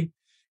myself fully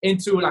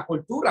into la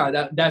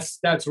cultura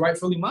that's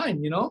rightfully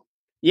mine, you know?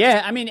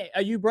 Yeah, I mean,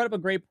 you brought up a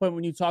great point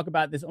when you talk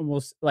about this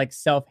almost like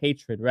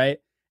self-hatred, right?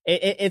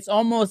 It's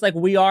almost like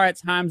we are at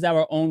times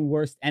our own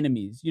worst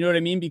enemies. You know what I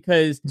mean?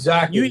 Because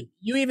you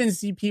even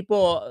see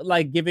people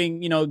like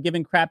giving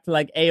crap to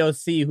like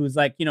AOC, who's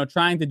like, you know,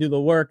 trying to do the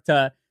work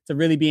to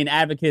really be an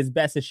advocate as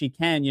best as she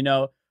can, you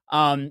know.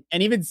 And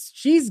even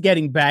she's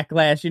getting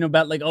backlash, you know,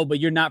 about like, oh,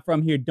 but you're not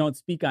from here, don't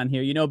speak on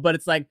here, you know. But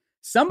it's like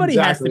somebody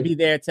has to be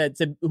there to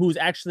who's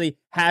actually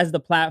has the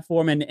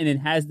platform and it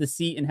has the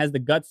seat and has the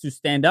guts to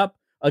stand up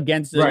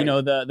against you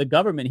know, the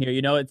government here.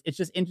 You know, it's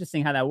just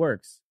interesting how that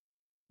works.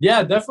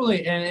 Yeah,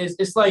 definitely. And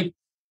it's like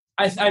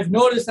I've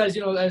noticed, as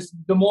you know, as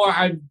the more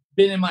I've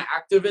been in my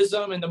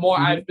activism and the more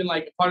I've been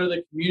like part of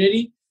the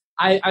community,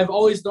 I've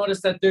always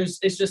noticed that this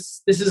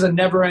is a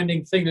never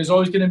ending thing. There's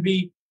always going to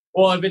be,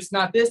 well, if it's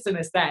not this, then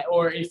it's that,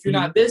 or if you're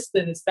not this,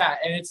 then it's that,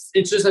 and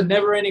it's just a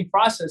never ending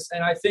process.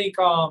 And I think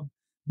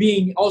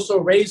being also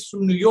raised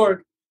from New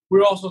York,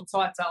 we're also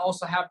taught to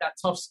also have that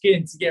tough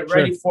skin to get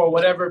ready for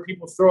whatever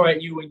people throw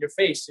at you in your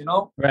face, you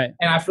know? Right.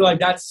 And I feel like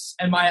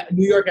and my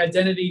New York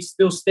identity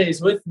still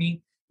stays with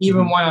me,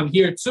 even when I'm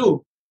here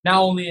too.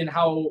 Not only in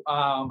how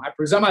I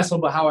present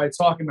myself, but how I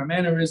talk and my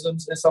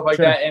mannerisms and stuff like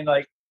that. And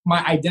like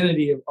my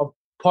identity, of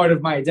part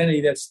of my identity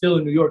that's still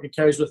in New York, it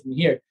carries with me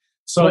here.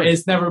 So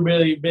it's never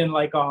really been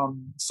like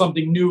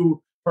something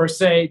new per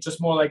se, just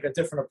more like a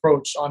different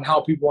approach on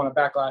how people want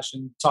to backlash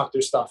and talk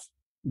their stuff.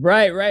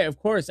 Right. Of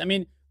course. I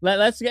mean,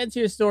 let's get into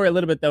your story a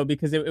little bit, though,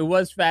 because it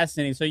was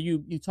fascinating. So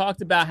you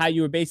talked about how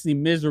you were basically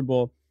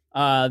miserable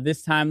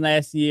this time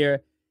last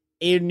year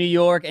in New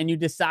York, and you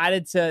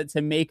decided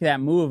to make that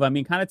move. I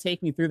mean, kind of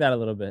take me through that a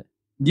little bit.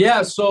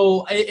 Yeah.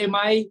 So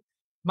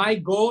my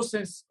goal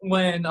since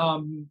when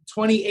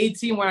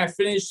 2018, when I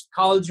finished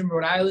college in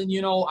Rhode Island,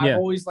 you know, I've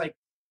always like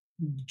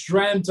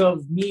dreamt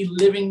of me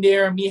living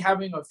there, me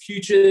having a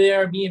future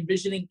there, me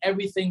envisioning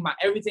everything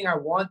I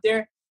want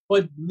there,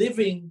 but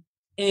living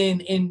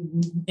in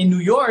New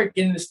York,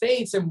 in the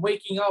States, and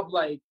waking up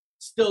like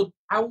still,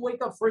 I would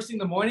wake up first thing in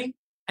the morning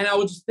and I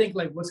would just think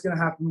like, what's going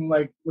to happen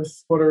like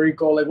with Puerto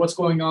Rico? Like what's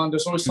going on?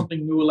 There's always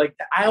something new. Like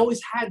I always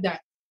had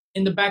that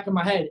in the back of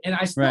my head. And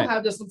I still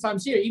have that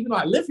sometimes here, even though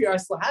I live here, I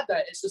still have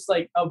that. It's just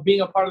like of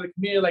being a part of the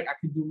community. Like I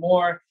could do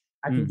more,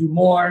 and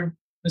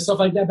stuff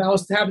like that. But I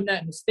was having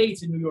that in the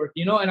States, in New York,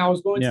 you know, and I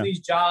was going to these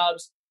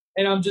jobs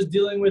and I'm just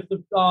dealing with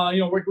the,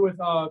 working with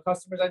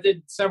customers. I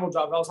did several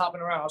jobs. I was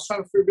hopping around. I was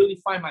trying to really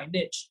find my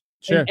niche.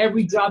 Sure. And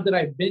every job that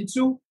I've been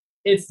to,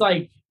 it's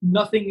like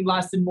nothing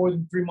lasted more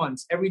than 3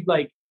 months. Every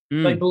like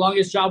the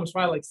longest job was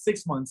probably like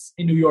 6 months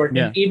in New York.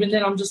 Yeah. And even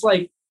then I'm just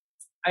like,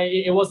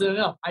 it wasn't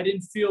enough. I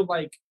didn't feel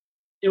like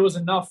it was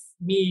enough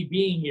me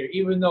being here,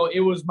 even though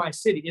it was my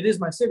city. It is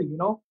my city, you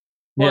know?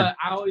 But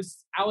I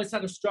always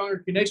had a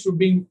stronger connection with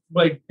being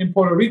like in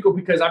Puerto Rico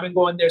because I've been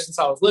going there since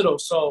I was little.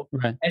 So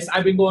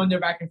I've been going there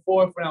back and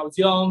forth when I was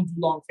young, do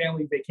long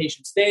family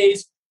vacation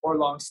stays or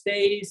long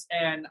stays,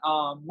 and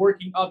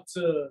working up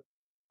to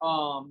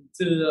the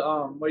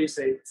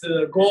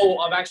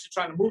goal of actually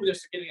trying to move there,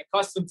 so getting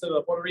accustomed to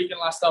the Puerto Rican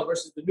lifestyle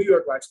versus the New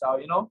York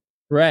lifestyle, you know?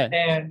 Right.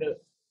 And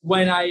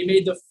when I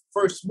made the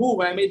first move,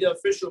 when I made the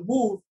official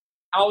move,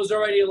 I was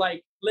already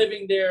like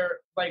living there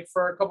like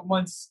for a couple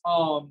months,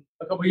 a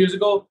couple years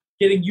ago,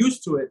 getting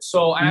used to it.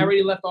 So I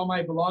already left all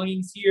my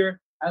belongings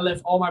here. I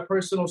left all my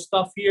personal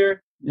stuff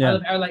here. Yeah.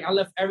 I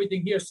left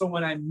everything here. So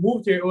when I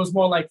moved here, it was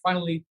more like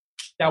finally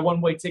that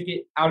one-way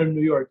ticket out of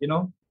New York, you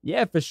know?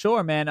 Yeah, for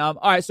sure, man. All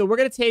right, so we're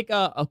going to take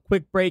a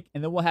quick break,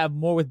 and then we'll have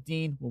more with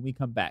Dean when we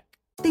come back.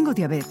 Tengo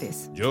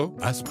diabetes. Yo,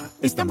 asma.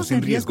 Estamos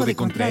en riesgo de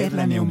contraer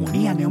la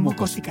neumonía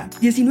neumocócica.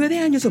 19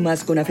 años o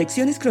más con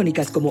afecciones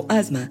crónicas como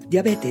asma,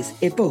 diabetes,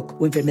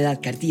 EPOC o enfermedad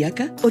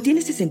cardíaca, o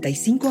tienes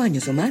 65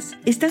 años o más,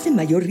 estás en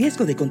mayor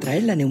riesgo de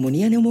contraer la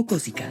neumonía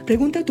neumocócica.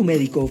 Pregunta a tu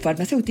médico o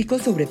farmacéutico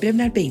sobre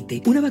Prevnar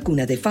 20, una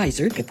vacuna de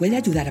Pfizer que puede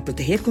ayudar a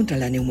proteger contra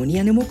la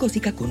neumonía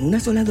neumocócica con una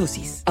sola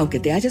dosis.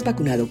 Aunque te hayas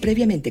vacunado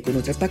previamente con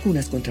otras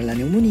vacunas contra la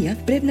neumonía,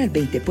 Prevnar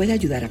 20 puede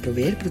ayudar a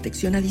proveer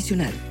protección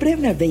adicional.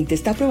 Prevnar 20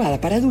 está aprobada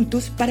para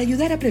adultos para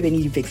ayudar a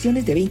prevenir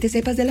infecciones de 20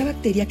 cepas de la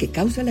bacteria que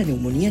causa la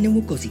neumonía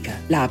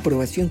neumocócica. La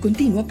aprobación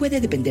continua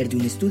puede depender de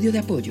un estudio de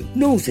apoyo.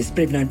 No uses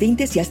Prevnar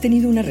 20 si has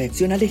tenido una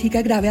reacción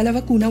alérgica grave a la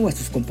vacuna o a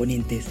sus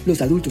componentes.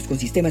 Los adultos con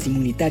sistemas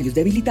inmunitarios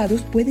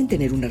debilitados pueden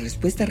tener una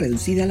respuesta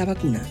reducida a la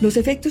vacuna. Los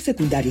efectos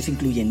secundarios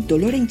incluyen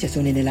dolor e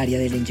hinchazón en el área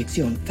de la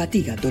inyección,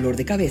 fatiga, dolor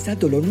de cabeza,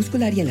 dolor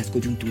muscular y en las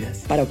coyunturas.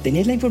 Para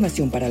obtener la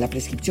información para la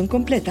prescripción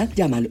completa,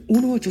 llama al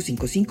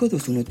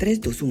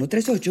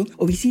 1-855-213-2138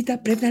 o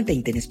visita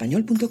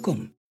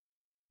Prevnar20enespañol.com.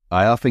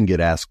 I often get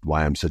asked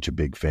why I'm such a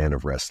big fan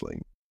of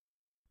wrestling,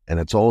 and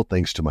it's all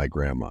thanks to my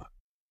grandma.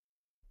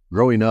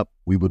 Growing up,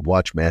 we would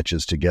watch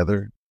matches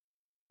together,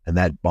 and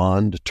that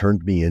bond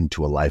turned me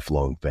into a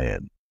lifelong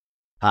fan.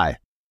 Hi,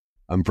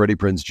 I'm Freddie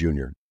Prinze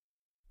Jr.,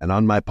 and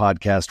on my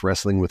podcast,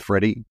 Wrestling with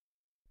Freddie,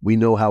 we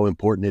know how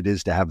important it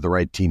is to have the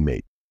right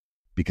teammate,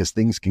 because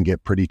things can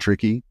get pretty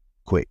tricky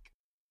quick.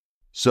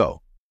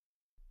 So,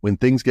 when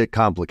things get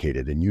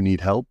complicated and you need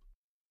help,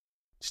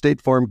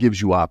 State Farm gives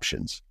you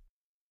options.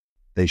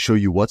 They show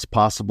you what's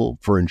possible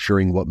for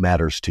ensuring what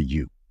matters to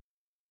you.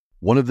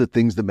 One of the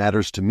things that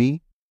matters to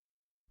me,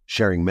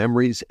 sharing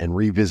memories and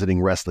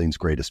revisiting wrestling's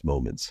greatest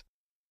moments.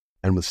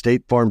 And with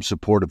State Farm's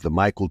support of the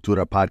My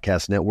Cultura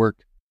Podcast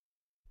Network,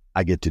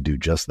 I get to do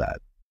just that.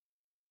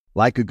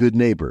 Like a good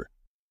neighbor,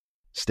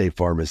 State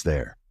Farm is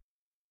there.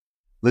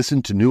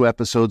 Listen to new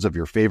episodes of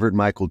your favorite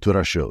My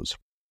Cultura shows,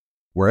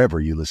 wherever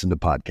you listen to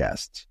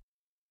podcasts.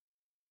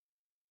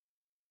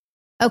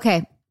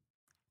 Okay.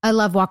 I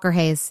love Walker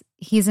Hayes.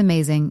 He's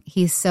amazing.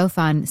 He's so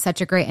fun,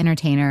 such a great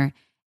entertainer.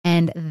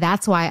 And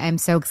that's why I'm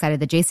so excited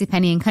that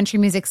JCPenney and country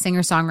music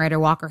singer-songwriter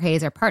Walker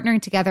Hayes are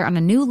partnering together on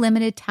a new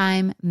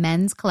limited-time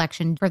men's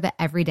collection for the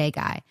everyday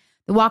guy.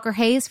 The Walker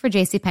Hayes for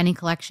JCPenney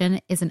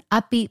collection is an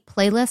upbeat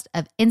playlist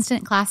of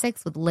instant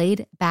classics with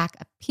laid-back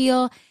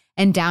appeal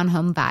and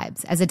down-home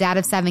vibes. As a dad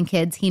of 7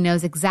 kids, he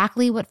knows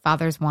exactly what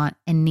fathers want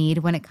and need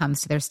when it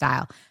comes to their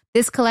style.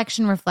 This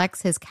collection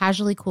reflects his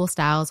casually cool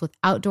styles with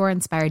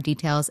outdoor-inspired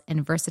details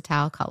and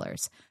versatile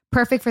colors.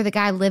 Perfect for the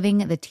guy living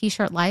the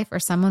t-shirt life or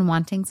someone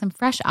wanting some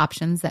fresh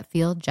options that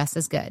feel just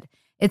as good.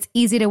 It's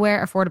easy to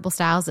wear, affordable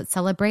styles that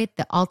celebrate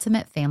the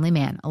ultimate family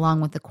man,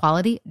 along with the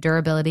quality,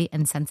 durability,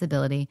 and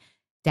sensibility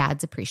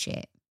dads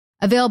appreciate.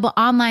 Available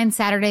online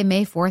Saturday,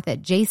 May 4th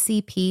at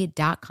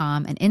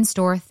jcp.com and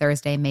in-store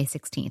Thursday, May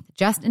 16th,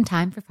 just in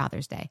time for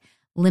Father's Day.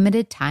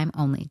 Limited time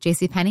only.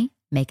 JCPenney,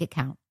 make it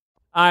count.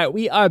 All right,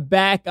 we are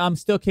back. I'm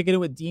still kicking it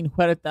with Dean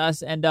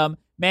Huertas. And,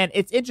 man,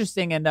 it's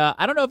interesting. And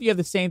I don't know if you have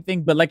the same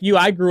thing, but like you,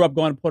 I grew up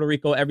going to Puerto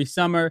Rico every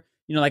summer.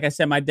 You know, like I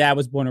said, my dad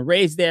was born and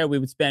raised there. We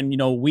would spend,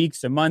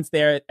 weeks or months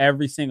there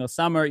every single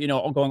summer,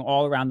 going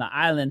all around the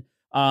island.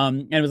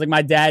 And it was like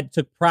my dad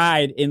took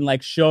pride in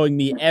like showing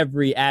me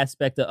every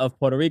aspect of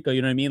Puerto Rico.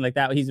 You know what I mean? Like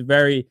that, he's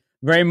very,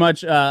 very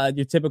much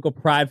your typical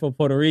prideful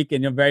Puerto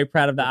Rican. You're very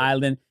proud of the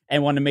island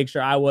and wanted to make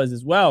sure I was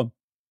as well.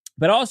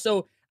 But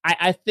also,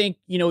 I think,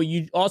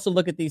 you also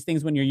look at these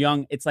things when you're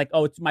young. It's like,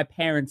 oh, it's my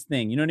parents'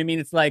 thing. You know what I mean?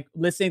 It's like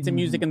listening to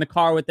music in the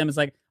car with them. It's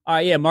like, all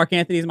right, yeah, Mark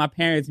Anthony is my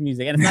parents'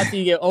 music. And it's not until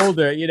you get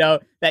older,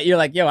 that you're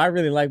like, yo, I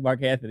really like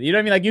Mark Anthony. You know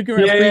what I mean? Like you can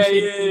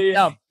appreciate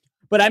it.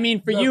 But I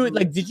mean, for you,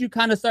 like, did you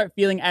kind of start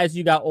feeling as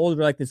you got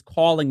older, like this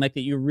calling, like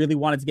that you really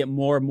wanted to get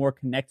more and more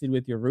connected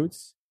with your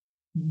roots?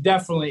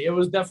 Definitely. It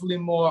was definitely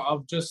more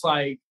of just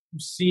like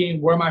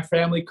seeing where my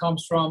family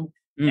comes from.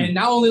 And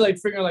not only like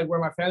figuring like where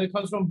my family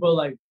comes from, but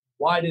like,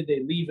 why did they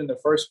leave in the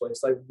first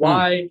place? Like,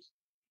 why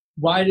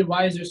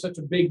is there such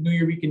a big New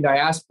Yorker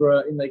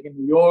diaspora in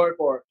New York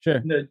or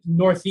in the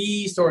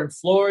Northeast or in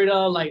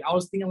Florida? Like, I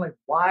was thinking, like,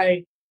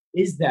 why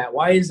is that?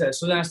 Why is that?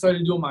 So then I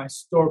started doing my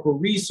historical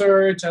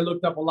research. I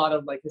looked up a lot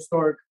of like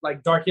historic,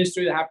 like dark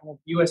history that happened with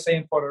USA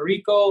and Puerto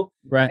Rico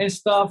and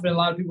stuff. And a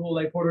lot of people,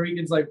 like Puerto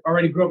Ricans, like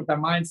already grew up with that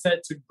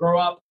mindset to grow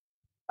up,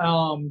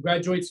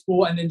 graduate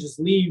school, and then just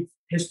leave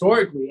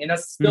historically. And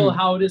that's still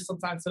how it is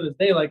sometimes to this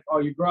day. Like, oh,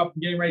 you grow up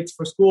getting ready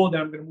for school,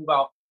 then I'm going to move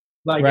out.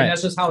 Like, and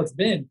that's just how it's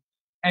been.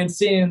 And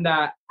seeing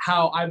that,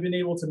 how I've been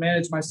able to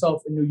manage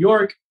myself in New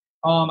York.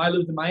 I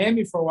lived in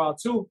Miami for a while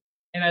too.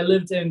 And I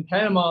lived in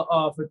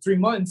Panama for 3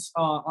 months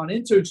on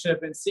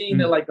internship, and seeing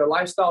that like the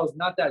lifestyle is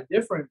not that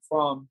different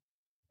from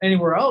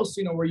anywhere else,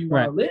 where you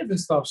want to live and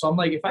stuff. So I'm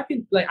like, if I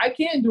can, like, I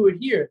can do it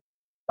here,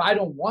 but I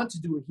don't want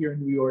to do it here in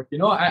New York.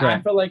 I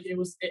felt like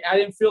I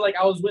didn't feel like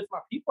I was with my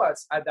people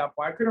at that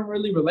point. I couldn't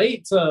really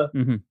relate to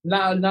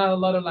not a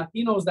lot of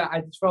Latinos that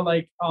I just felt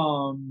like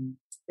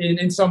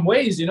in some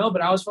ways,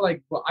 but I always felt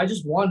like, well, I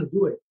just want to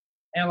do it.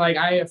 And like,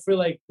 I feel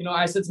like, you know,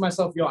 I said to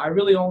myself, yo, I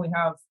really only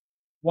have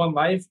one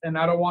life, and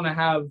I want to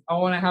have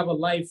a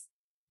life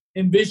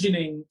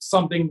envisioning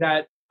something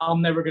that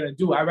I'm never going to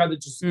do. I'd rather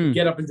just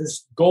get up and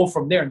just go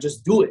from there and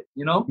just do it,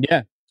 you know?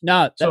 Yeah.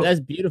 No,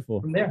 that's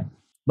beautiful. From there.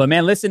 But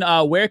man, listen,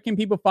 where can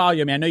people follow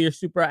you? I mean, I know you're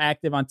super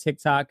active on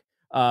TikTok.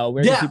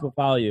 Where can people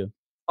follow you?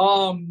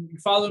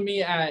 Follow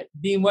me at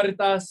Dean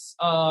Huertas,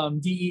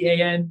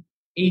 DeanHuertas.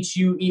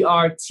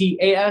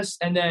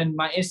 And then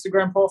my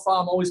Instagram profile,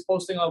 I'm always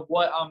posting of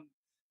what I'm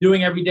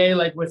doing every day,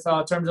 like with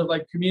terms of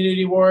like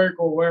community work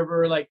or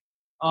wherever, like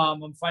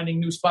I'm finding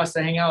new spots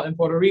to hang out in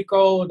Puerto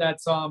Rico.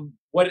 That's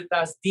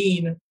Huertas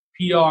Dean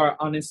PR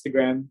on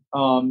Instagram.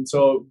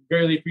 So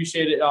really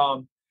appreciate it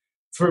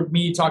for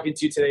me talking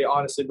to you today,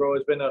 honestly, bro.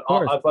 It's been a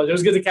pleasure. It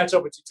was good to catch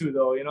up with you too,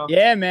 though, you know?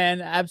 Yeah, man.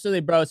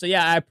 Absolutely, bro. So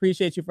yeah, I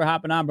appreciate you for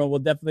hopping on, bro. We'll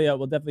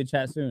definitely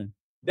chat soon.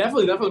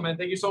 Definitely, man.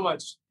 Thank you so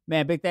much.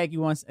 Man, big thank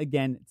you once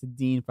again to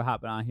Dean for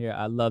hopping on here.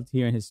 I loved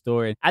hearing his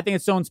story. I think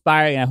it's so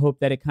inspiring. I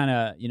hope that it kind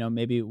of, you know,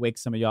 maybe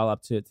wakes some of y'all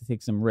up to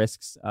take some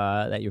risks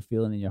that you're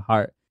feeling in your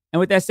heart. And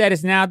with that said,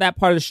 it's now that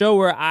part of the show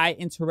where I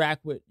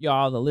interact with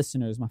y'all, the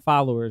listeners, my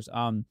followers.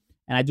 And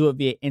I do it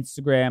via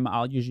Instagram.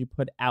 I'll usually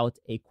put out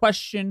a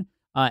question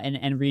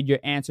and read your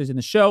answers in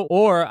the show,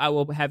 or I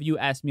will have you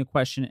ask me a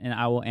question and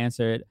I will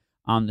answer it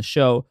on the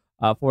show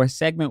for a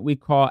segment we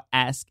call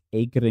Ask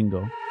a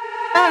Gringo.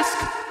 Ask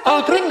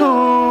a Gringo.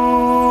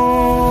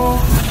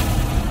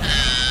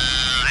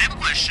 I have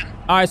a question.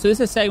 All right, so this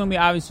is a segment we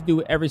obviously do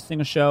with every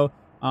single show.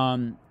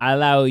 I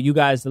allow you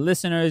guys, the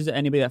listeners,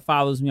 anybody that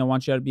follows me, I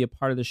want you all to be a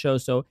part of the show.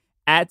 So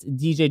at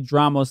DJ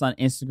Dramos on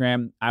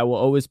Instagram, I will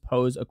always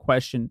pose a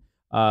question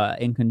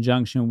in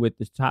conjunction with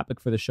the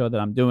topic for the show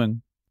that I'm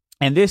doing.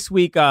 And this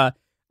week, I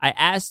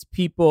asked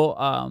people,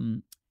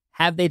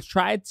 have they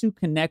tried to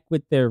connect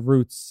with their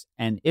roots?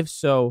 And if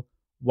so,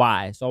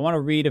 why? So I want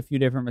to read a few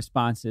different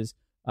responses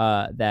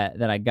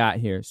that I got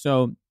here.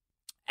 So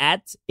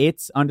at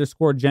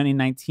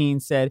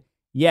its_Jenny19 said,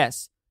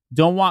 yes,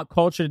 don't want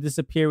culture to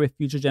disappear with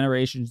future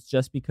generations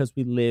just because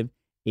we live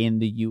in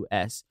the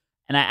U.S.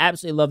 And I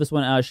absolutely love this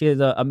one. She has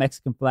a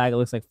Mexican flag. It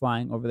looks like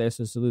flying over there.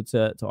 So salute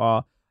to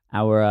all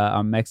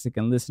our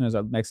Mexican listeners,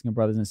 our Mexican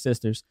brothers and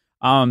sisters.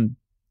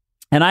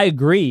 And I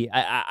agree.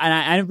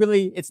 I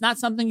really, it's not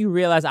something you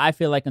realize, I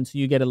feel like, until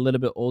you get a little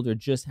bit older,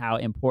 just how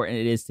important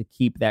it is to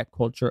keep that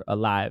culture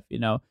alive. You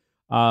know,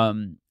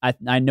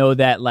 I know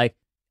that, like,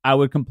 I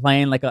would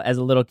complain, like, as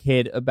a little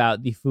kid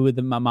about the food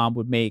that my mom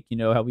would make, you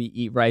know, how we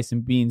eat rice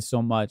and beans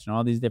so much and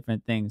all these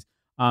different things.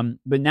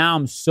 But now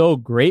I'm so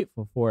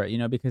grateful for it, you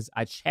know, because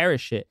I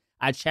cherish it.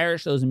 I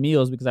cherish those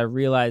meals because I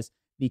realize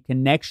the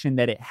connection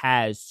that it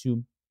has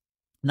to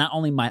not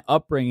only my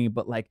upbringing,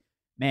 but, like,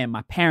 man,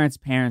 my parents'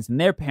 parents and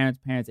their parents'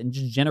 parents, and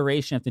just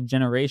generation after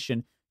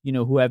generation, you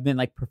know, who have been,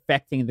 like,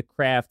 perfecting the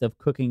craft of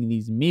cooking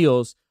these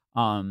meals,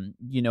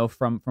 you know,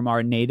 from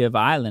our native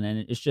island. And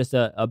it's just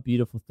a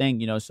beautiful thing,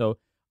 you know. So,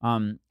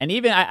 and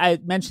even I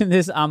mentioned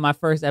this on my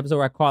first episode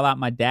where I call out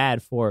my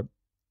dad for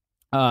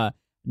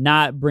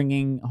not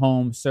bringing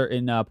home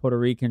certain Puerto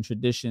Rican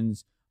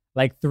traditions,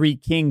 like Three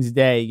Kings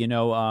Day, you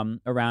know,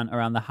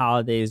 around the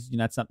holidays. You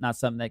know, that's not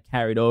something that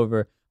carried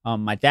over.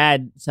 My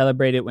dad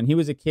celebrated when he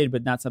was a kid,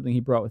 but not something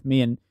he brought with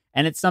me. And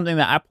it's something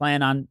that I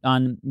plan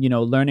on, you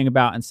know, learning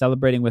about and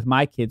celebrating with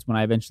my kids when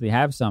I eventually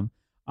have some.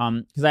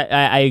 Because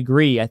I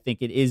agree. I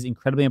think it is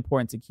incredibly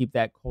important to keep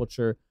that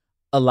culture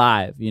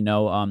alive, you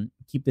know,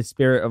 keep the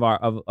spirit of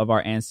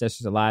our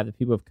ancestors alive, the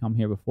people who have come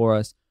here before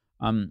us.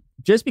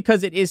 Just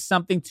because it is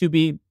something to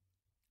be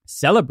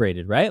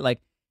celebrated, right?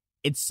 Like,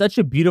 it's such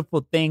a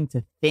beautiful thing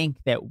to think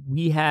that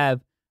we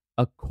have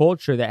a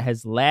culture that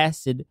has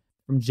lasted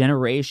from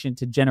generation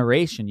to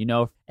generation, you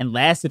know, and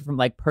lasted from,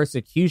 like,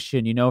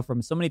 persecution, you know,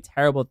 from so many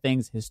terrible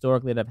things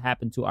historically that have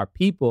happened to our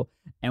people.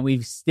 And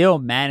we've still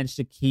managed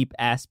to keep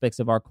aspects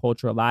of our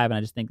culture alive. And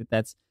I just think that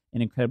that's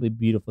an incredibly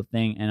beautiful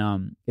thing.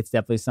 And it's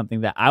definitely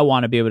something that I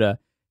want to be able to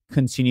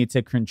continue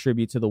to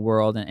contribute to the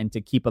world and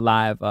to keep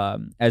alive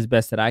as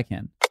best that I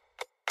can.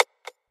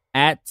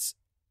 At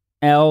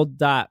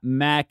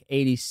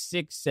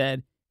L.Mac86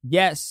 said,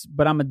 yes,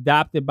 but I'm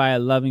adopted by a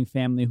loving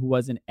family who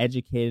wasn't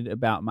educated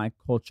about my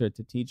culture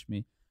to teach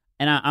me.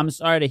 And I'm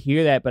sorry to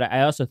hear that, but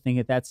I also think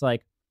that that's,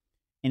 like,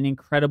 an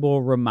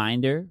incredible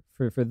reminder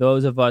for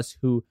those of us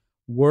who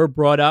were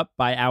brought up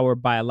by our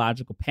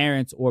biological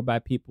parents or by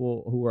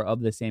people who were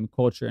of the same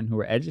culture and who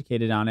were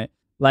educated on it.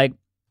 Like,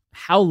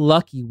 how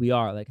lucky we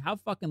are. Like, how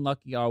fucking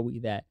lucky are we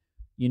that,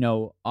 you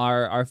know,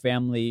 our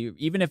family,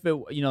 even if it,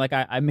 you know, like,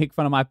 I make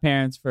fun of my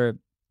parents for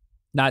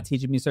not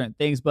teaching me certain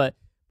things, but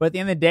at the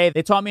end of the day,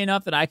 they taught me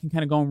enough that I can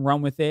kind of go and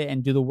run with it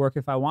and do the work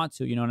if I want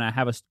to, you know, and I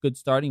have a good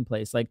starting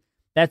place. Like,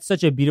 that's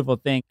such a beautiful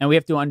thing. And we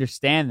have to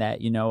understand that,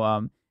 you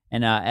know,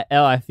 and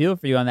Elle, I feel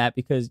for you on that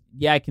because,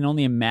 yeah, I can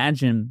only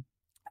imagine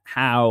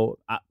how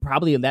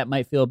probably that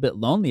might feel a bit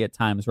lonely at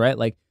times, right?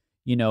 Like,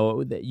 you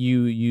know, that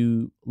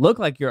you look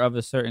like you're of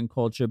a certain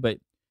culture, but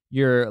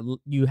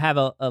you have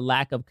a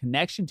lack of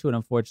connection to it,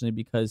 unfortunately,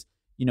 because,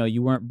 you know,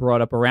 you weren't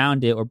brought up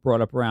around it or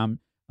brought up around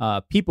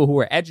people who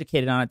are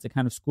educated on it to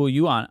kind of school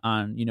you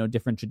on you know,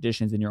 different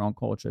traditions in your own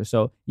culture.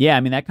 So yeah, I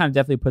mean, that kind of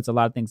definitely puts a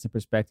lot of things in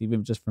perspective,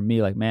 even just for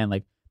me. Like, man,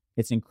 like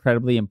it's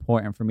incredibly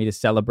important for me to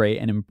celebrate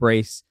and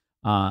embrace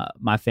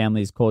my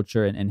family's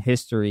culture and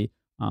history,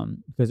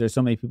 because there's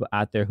so many people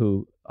out there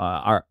who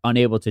are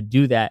unable to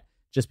do that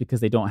just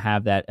because they don't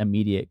have that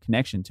immediate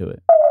connection to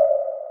it.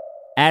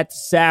 At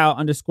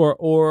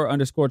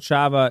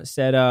Sal_or_Chava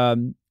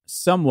said,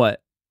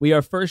 somewhat, we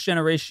are first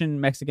generation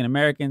Mexican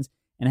Americans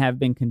and have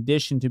been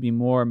conditioned to be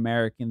more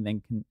American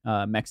than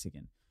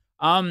Mexican.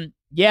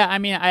 Yeah, I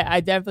mean, I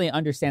definitely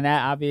understand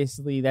that.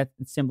 Obviously, that's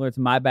similar to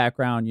my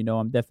background. You know,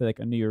 I'm definitely like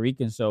a New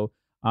Yorican, so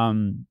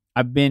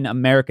I've been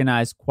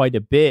Americanized quite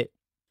a bit.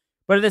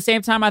 But at the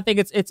same time, I think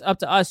it's up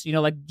to us, you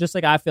know, like just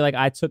like I feel like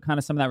I took kind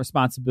of some of that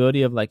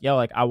responsibility of like, yo,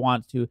 like I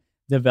want to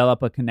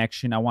develop a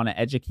connection. I want to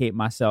educate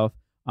myself.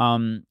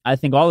 I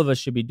think all of us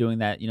should be doing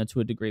that, you know, to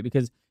a degree,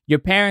 because your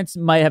parents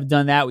might have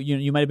done that.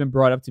 You might have been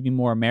brought up to be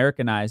more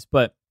Americanized,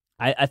 but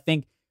I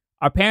think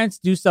our parents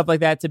do stuff like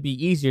that to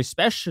be easier,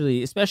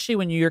 especially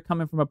when you're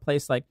coming from a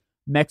place like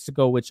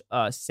Mexico, which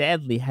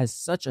sadly has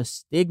such a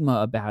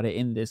stigma about it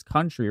in this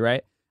country,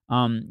 right?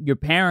 Your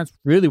parents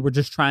really were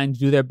just trying to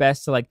do their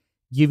best to like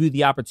give you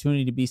the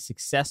opportunity to be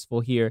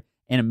successful here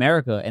in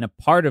America. And a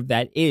part of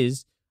that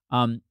is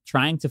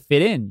trying to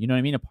fit in. You know what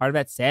I mean? A part of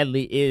that,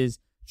 sadly, is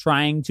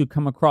trying to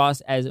come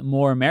across as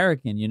more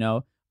American, you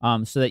know,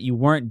 so that you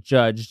weren't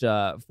judged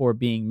for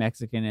being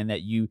Mexican and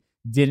that you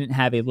didn't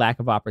have a lack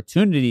of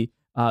opportunity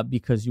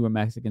because you were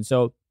Mexican.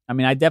 So, I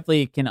mean, I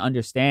definitely can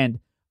understand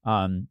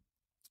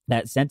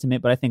that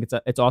sentiment, but I think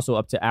it's also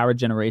up to our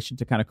generation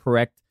to kind of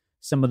correct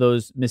some of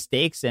those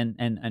mistakes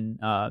and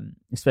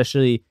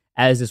especially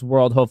as this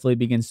world hopefully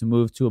begins to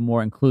move to a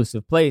more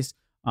inclusive place,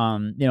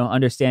 you know,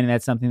 understanding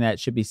that's something that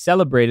should be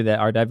celebrated, that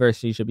our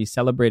diversity should be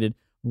celebrated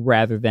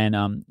rather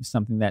than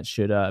something that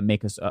should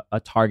make us a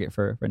target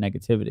for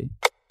negativity.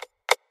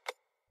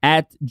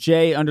 At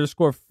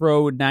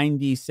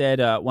J_Fro90 said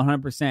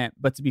 100%.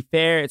 But to be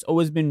fair, it's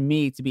always been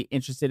me to be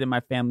interested in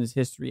my family's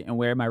history and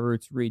where my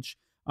roots reach.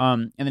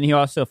 And then he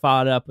also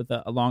followed up with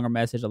a longer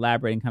message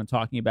elaborating, kind of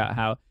talking about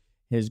how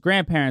his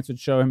grandparents would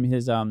show him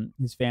his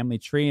family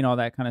tree and all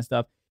that kind of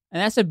stuff.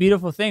 And that's a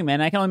beautiful thing,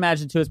 man. I can only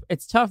imagine, too,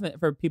 it's tough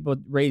for people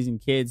raising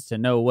kids to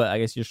know what, I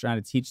guess, you're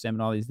trying to teach them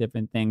and all these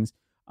different things.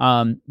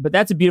 But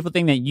that's a beautiful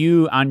thing that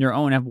you, on your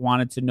own, have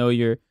wanted to know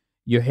your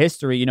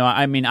history. You know,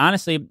 I mean,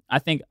 honestly, I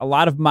think a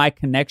lot of my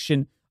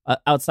connection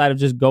outside of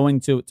just going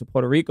to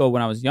Puerto Rico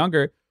when I was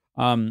younger,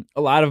 a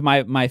lot of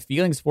my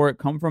feelings for it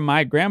come from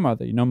my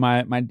grandmother. You know,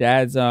 my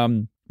dad's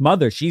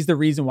mother. She's the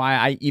reason why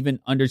I even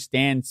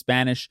understand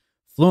Spanish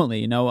fluently,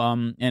 you know,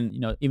 and,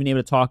 you know, even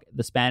able to talk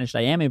the Spanish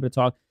I am able to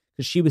talk,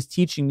 because she was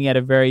teaching me at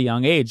a very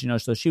young age, you know,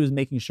 so she was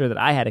making sure that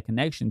I had a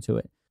connection to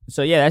it.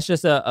 So yeah, that's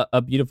just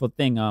a beautiful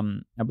thing.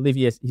 I believe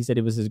he said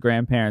it was his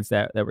grandparents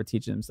that were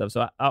teaching him stuff.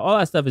 So all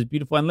that stuff is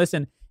beautiful. And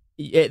listen,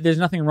 there's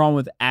nothing wrong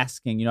with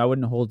asking. You know, I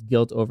wouldn't hold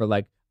guilt over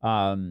like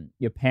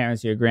your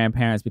parents or your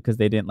grandparents because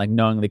they didn't like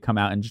knowingly come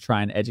out and just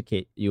try and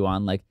educate you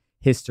on like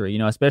history. You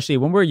know, especially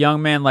when we're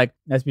young, man. Like,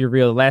 let's be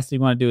real. The last thing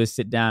you want to do is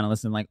sit down and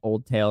listen to like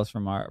old tales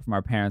from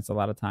our parents. A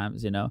lot of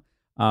times, you know.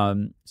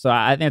 So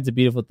I think it's a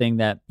beautiful thing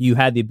that you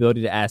had the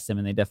ability to ask them,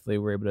 and they definitely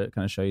were able to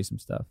kind of show you some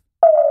stuff.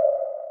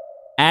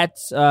 At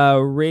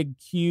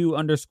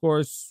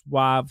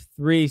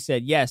RigQ_Suave3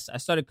 said, yes, I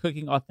started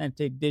cooking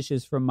authentic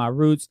dishes from my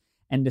roots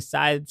and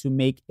decided to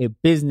make a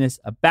business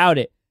about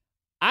it.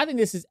 I think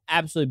this is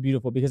absolutely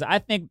beautiful, because I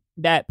think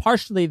that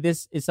partially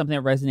this is something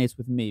that resonates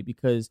with me,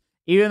 because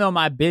even though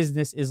my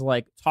business is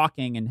like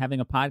talking and having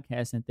a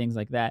podcast and things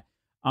like that,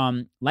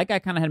 like I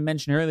kind of had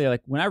mentioned earlier,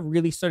 like when I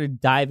really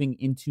started diving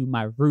into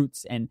my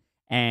roots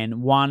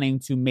and wanting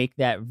to make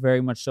that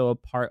very much so a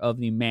part of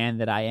the man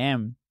that I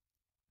am,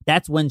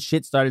 that's when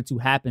shit started to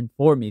happen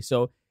for me.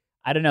 So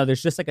I don't know,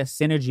 there's just like a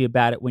synergy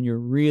about it when you're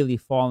really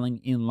falling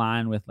in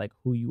line with like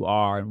who you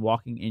are and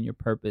walking in your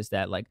purpose,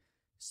 that like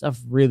stuff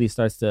really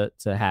starts to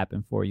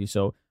happen for you.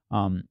 So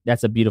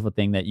that's a beautiful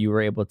thing that you were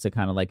able to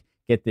kind of like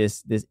get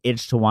this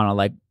itch to want to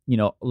like, you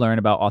know, learn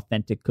about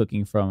authentic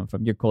cooking from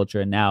your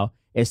culture, and now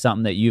it's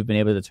something that you've been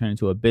able to turn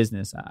into a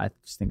business. I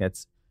just think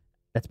that's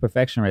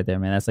perfection right there,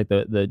 man. That's like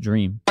the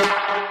dream.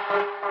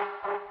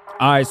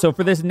 All right, so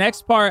for this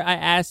next part, I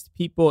asked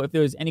people if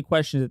there was any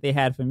questions that they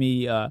had for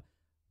me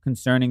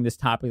concerning this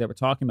topic that we're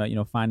talking about, you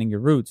know, finding your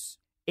roots.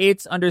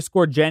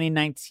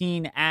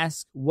 It's_Jenny19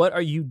 asks, what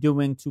are you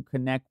doing to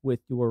connect with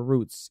your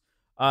roots?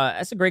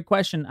 That's a great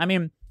question. I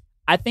mean,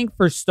 I think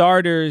for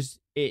starters,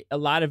 a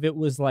lot of it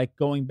was like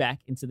going back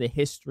into the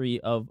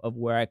history of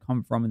where I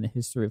come from and the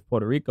history of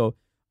Puerto Rico.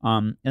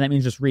 And that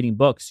means just reading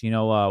books, you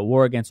know,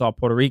 War Against All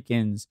Puerto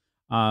Ricans,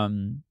 let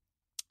me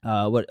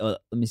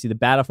see, The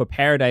Battle for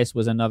Paradise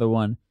was another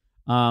one.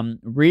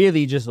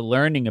 Really just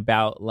learning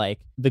about like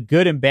the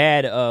good and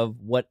bad of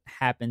what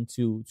happened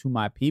to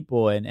my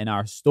people and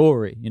our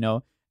story, you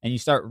know, and you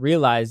start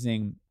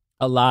realizing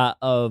a lot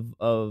of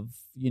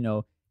you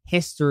know,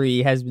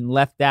 history has been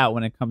left out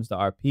when it comes to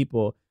our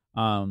people.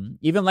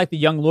 Even like the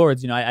Young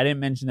Lords, you know, I didn't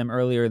mention them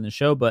earlier in the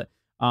show, but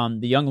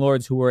the Young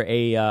Lords, who were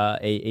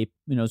a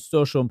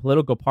social and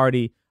political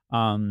party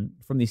from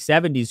the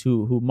 70s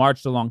who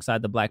marched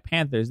alongside the Black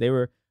Panthers. They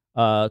were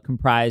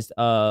comprised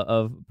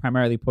of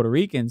primarily Puerto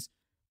Ricans,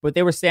 but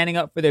they were standing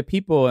up for their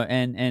people,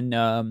 and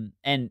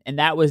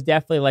that was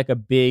definitely like a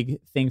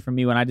big thing for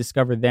me when I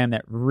discovered them.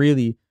 That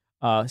really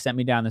sent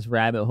me down this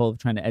rabbit hole of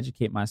trying to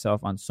educate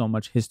myself on so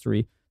much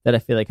history that I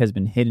feel like has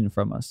been hidden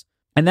from us.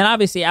 And then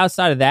obviously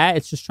outside of that,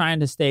 it's just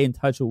trying to stay in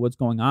touch with what's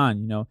going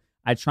on.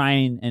 I try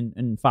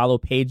and follow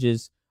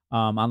pages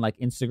on like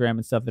Instagram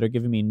and stuff that are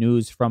giving me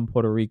news from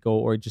Puerto Rico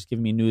or just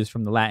giving me news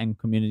from the Latin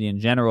community in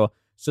general,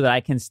 so that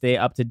I can stay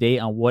up to date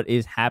on what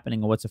is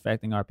happening and what's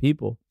affecting our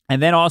people.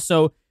 And then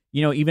also,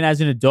 even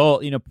as an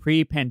adult,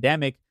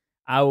 pre-pandemic,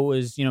 I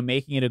was,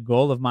 making it a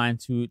goal of mine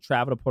to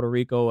travel to Puerto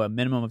Rico a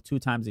minimum of 2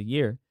 times a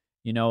year.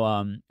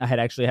 I had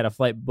actually had a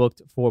flight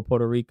booked for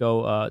Puerto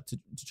Rico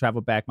to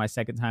travel back my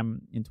second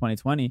time in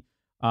 2020.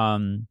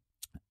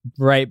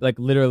 Right, like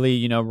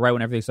literally, right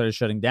when everything started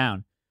shutting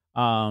down.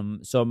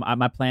 So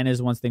my plan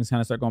is, once things kind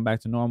of start going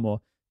back to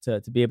normal,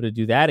 to be able to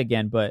do that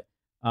again. But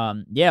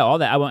all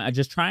that I'm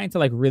just trying to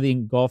like really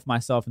engulf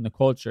myself in the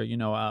culture.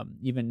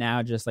 Even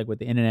now, just like with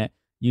the internet,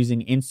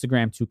 using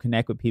Instagram to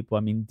connect with people.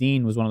 I mean,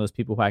 Dean was one of those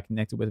people who I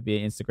connected with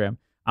via Instagram.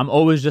 I'm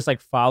always just like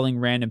following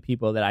random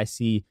people that I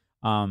see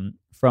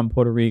from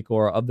Puerto Rico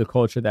or of the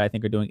culture that I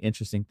think are doing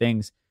interesting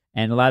things.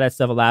 And a lot of that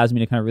stuff allows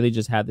me to kind of really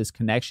just have this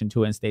connection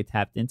to it and stay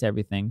tapped into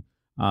everything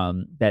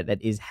that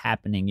is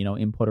happening,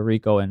 in Puerto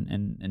Rico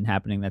and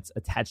happening that's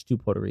attached to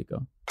Puerto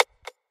Rico.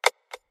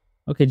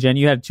 Okay, Jen,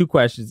 you had 2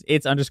 questions.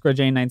 It's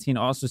 _Jane19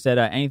 also said,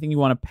 anything you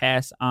want to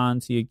pass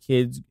on to your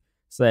kids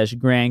 /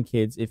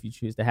 grandkids if you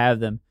choose to have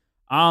them.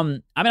 I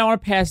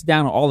want to pass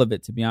down all of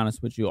it, to be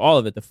honest with you. All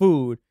of it, the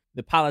food,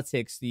 the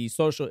politics, the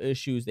social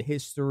issues, the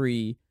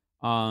history.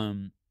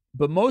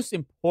 But most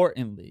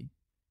importantly,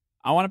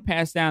 I want to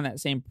pass down that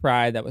same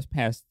pride that was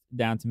passed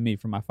down to me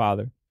from my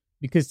father.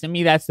 Because to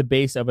me, that's the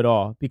base of it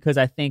all. Because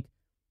I think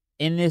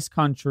in this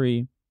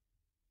country,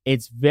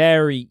 it's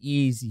very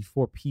easy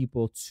for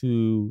people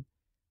to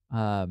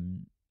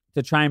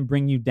try and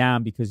bring you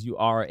down because you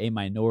are a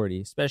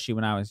minority, especially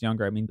when I was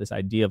younger. I mean, this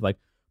idea of like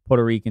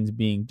Puerto Ricans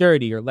being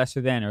dirty or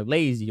lesser than or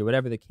lazy or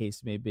whatever the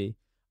case may be.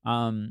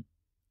 And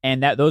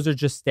that those are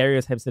just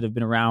stereotypes that have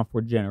been around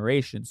for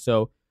generations.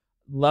 So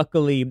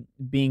luckily,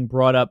 being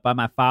brought up by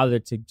my father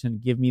to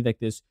give me like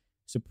this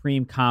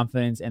supreme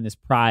confidence and this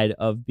pride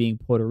of being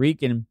Puerto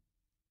Rican,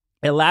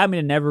 it allowed me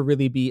to never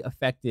really be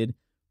affected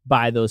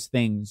by those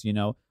things,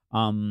 and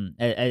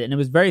it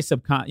was very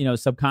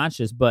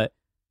subconscious, but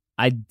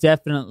I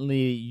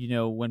definitely,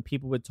 when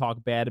people would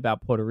talk bad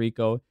about Puerto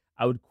Rico,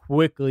 I would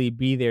quickly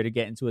be there to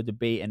get into a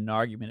debate and an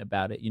argument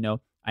about it.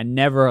 I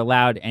never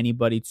allowed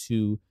anybody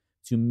to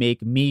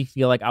make me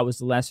feel like I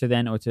was lesser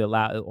than, or to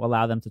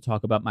allow them to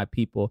talk about my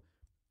people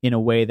in a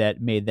way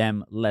that made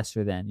them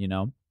lesser than,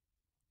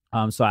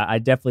 So I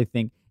definitely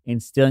think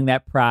instilling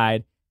that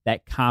pride,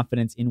 that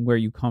confidence in where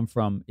you come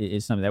from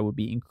is something that would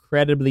be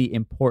incredibly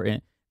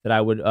important, that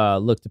I would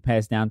look to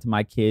pass down to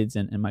my kids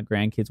and my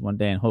grandkids one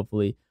day. And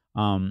hopefully,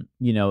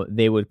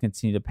 they would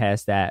continue to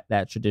pass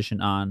that tradition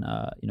on,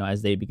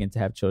 as they begin to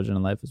have children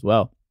in life as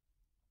well.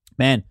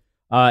 Man.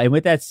 And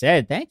with that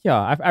said, thank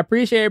y'all. I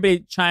appreciate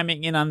everybody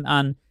chiming in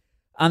on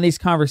these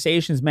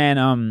conversations,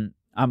 man.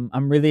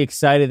 I'm really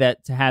excited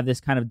to have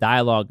this kind of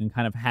dialogue and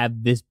kind of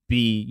have this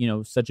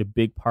be, such a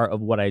big part of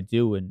what I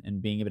do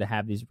and being able to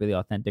have these really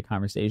authentic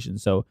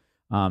conversations. So,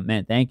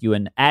 man, thank you.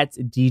 And at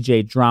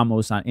DJ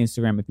Dramos on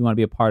Instagram, if you want to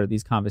be a part of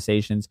these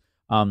conversations,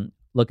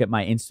 look at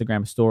my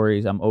Instagram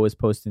stories. I'm always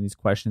posting these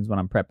questions when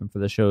I'm prepping for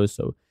the shows,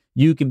 so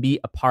you can be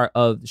a part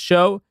of the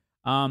show.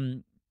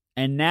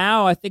 And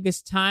now I think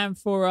it's time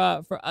for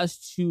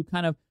us to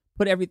kind of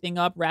put everything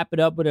up, wrap it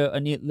up with a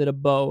neat little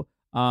bow,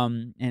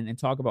 and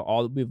talk about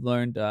all that we've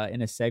learned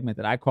in a segment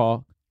that I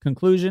call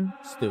Conclusion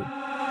Stew.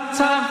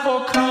 Time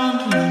for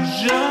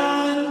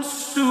Conclusion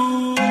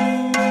Stew.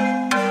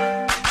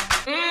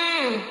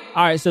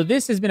 All right, so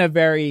this has been a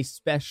very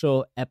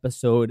special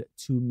episode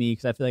to me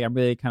because I feel like I'm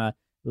really kind of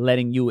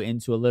letting you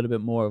into a little bit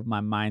more of my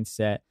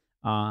mindset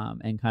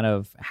and kind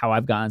of how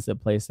I've gotten to the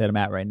place that I'm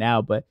at right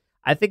now. But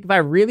I think if I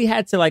really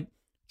had to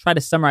try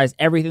to summarize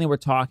everything that we're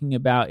talking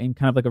about in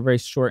kind of like a very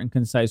short and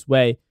concise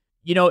way,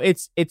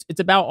 it's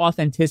about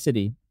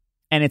authenticity,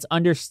 and it's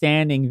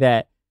understanding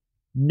that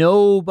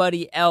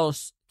nobody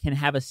else can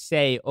have a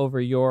say over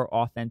your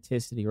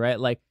authenticity, right?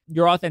 Like,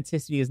 your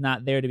authenticity is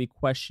not there to be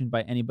questioned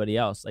by anybody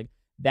else. Like,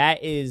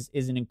 that is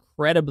an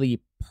incredibly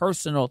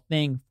personal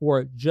thing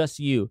for just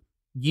you.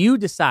 You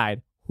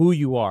decide who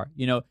you are.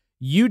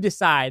 You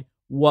decide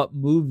what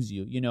moves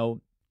you.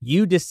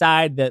 You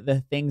decide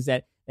the things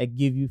that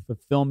give you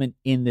fulfillment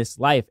in this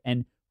life.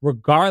 And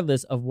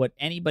regardless of what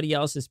anybody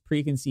else's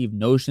preconceived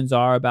notions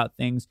are about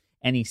things,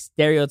 any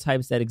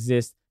stereotypes that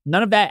exist,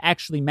 none of that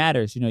actually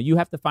matters. You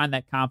have to find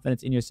that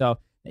confidence in yourself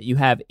that you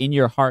have in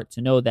your heart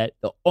to know that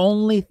the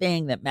only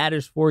thing that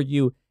matters for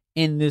you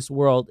in this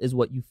world is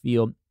what you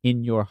feel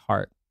in your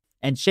heart.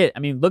 And shit, I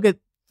mean, look at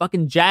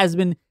fucking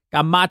Jasmine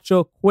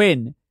Camacho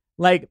Quinn.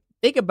 Like,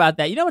 think about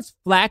that. You know what's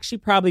flack she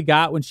probably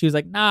got when she was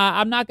like, nah,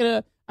 I'm not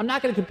gonna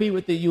compete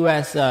with the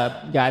U.S.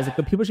 Guys. Like,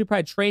 the people she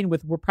probably trained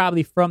with were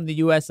probably from the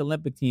U.S.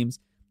 Olympic teams.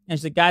 And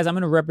she's like, guys, I'm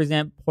going to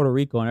represent Puerto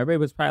Rico. And everybody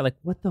was probably like,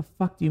 what the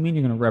fuck do you mean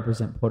you're going to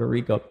represent Puerto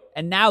Rico?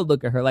 And now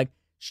look at her. Like,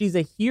 she's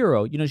a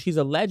hero. You know, she's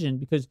a legend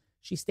because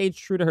she stayed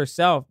true to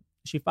herself.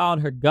 She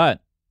followed her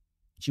gut.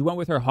 She went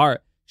with her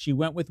heart. She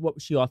went with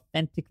what she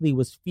authentically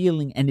was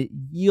feeling, and it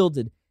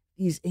yielded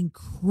these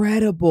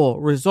incredible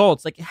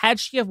results. Like, had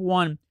she have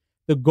won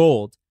the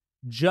gold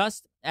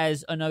just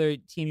as another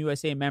Team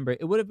USA member,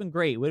 it would have been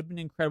great. It would have been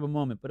an incredible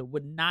moment, but it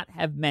would not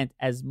have meant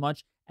as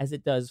much as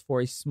it does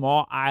for a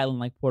small island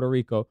like Puerto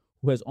Rico,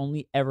 who has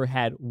only ever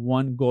had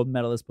one gold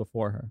medalist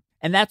before her.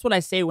 And that's what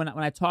I say when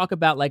I talk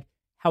about like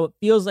how it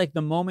feels like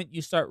the moment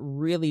you start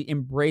really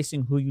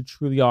embracing who you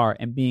truly are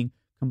and being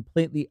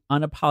completely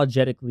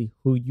unapologetically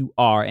who you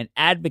are and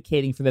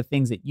advocating for the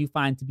things that you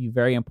find to be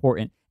very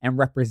important and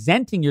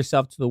representing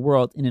yourself to the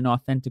world in an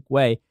authentic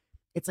way,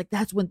 it's like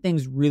that's when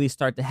things really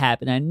start to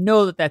happen. I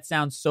know that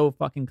sounds so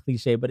fucking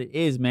cliche, but it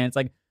is, man. It's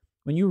like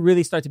when you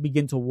really start to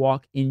begin to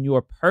walk in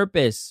your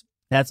purpose,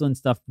 that's when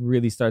stuff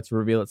really starts to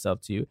reveal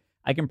itself to you.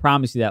 I can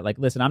promise you that. Like,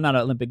 listen, I'm not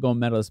an Olympic gold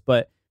medalist,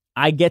 but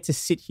I get to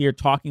sit here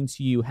talking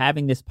to you,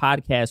 having this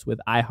podcast with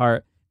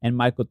iHeart and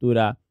My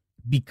Cultura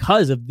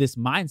because of this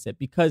mindset,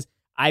 because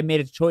I made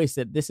a choice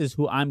that this is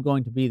who I'm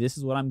going to be. This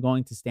is what I'm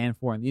going to stand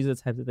for. And these are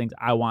the types of things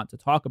I want to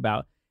talk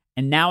about.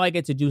 And now I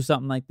get to do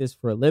something like this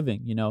for a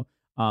living. You know,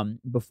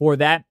 before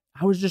that,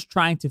 I was just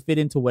trying to fit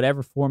into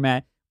whatever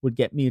format would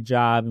get me a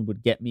job and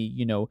would get me,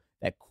 you know,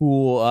 that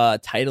cool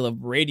title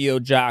of radio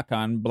jock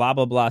on blah,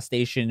 blah, blah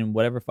station in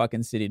whatever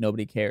fucking city.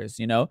 Nobody cares,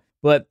 you know?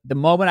 But the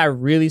moment I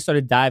really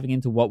started diving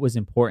into what was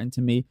important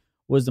to me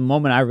was the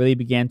moment I really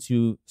began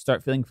to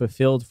start feeling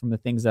fulfilled from the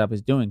things that I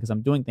was doing, because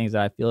I'm doing things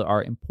that I feel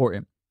are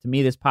important. To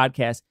me, this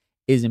podcast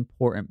is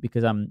important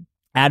because I'm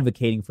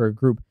advocating for a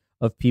group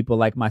of people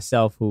like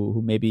myself who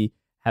maybe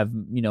have,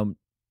 you know,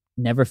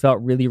 never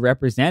felt really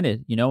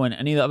represented, you know, and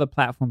any of the other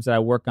platforms that I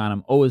work on,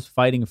 I'm always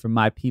fighting for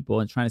my people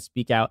and trying to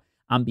speak out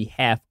on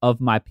behalf of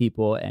my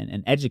people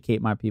and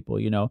educate my people,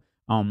 you know,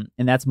 and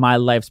that's my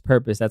life's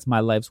purpose. That's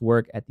my life's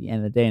work at the end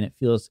of the day. And it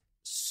feels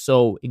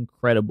so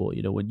incredible,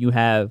 you know, when you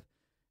have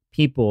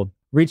people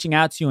reaching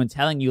out to you and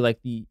telling you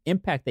like the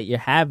impact that you're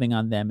having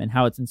on them and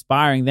how it's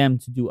inspiring them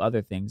to do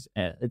other things.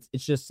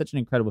 It's just such an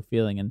incredible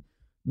feeling. And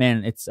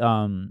man, it's,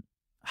 I'm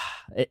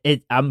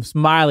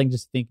smiling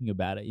just thinking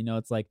about it. You know,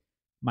 it's like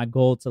my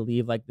goal to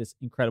leave like this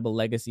incredible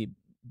legacy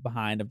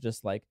behind of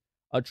just like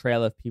a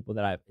trail of people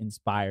that I've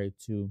inspired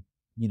to,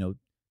 you know,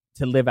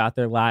 to live out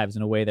their lives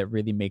in a way that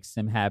really makes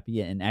them happy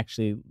and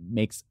actually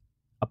makes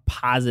a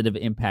positive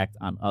impact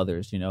on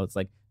others. You know, it's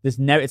like it's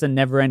a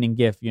never ending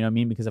gift, you know what I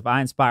mean? Because if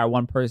I inspire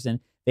one person,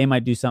 they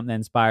might do something that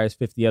inspires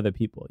 50 other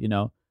people, you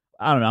know?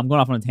 I don't know. I'm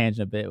going off on a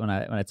tangent a bit when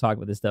I talk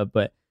about this stuff,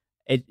 but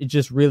it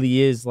just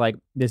really is like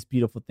this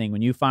beautiful thing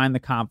when you find the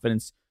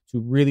confidence to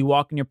really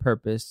walk in your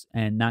purpose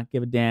and not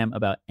give a damn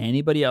about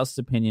anybody else's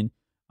opinion,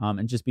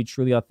 and just be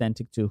truly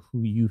authentic to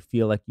who you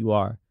feel like you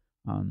are.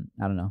 I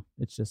don't know.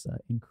 It's just an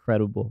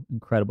incredible,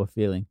 incredible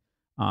feeling.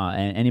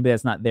 And anybody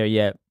that's not there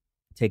yet,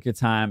 take your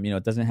time. You know,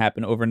 it doesn't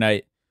happen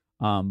overnight,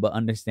 but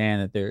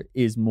understand that there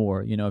is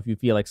more. You know, if you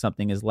feel like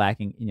something is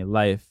lacking in your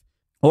life,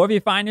 or if you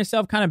find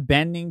yourself kind of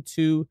bending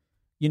to,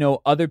 you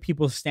know, other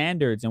people's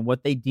standards and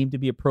what they deem to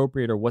be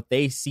appropriate or what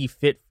they see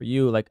fit for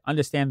you, like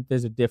understand that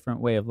there's a different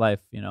way of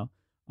life, you know?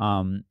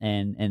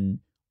 And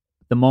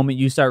the moment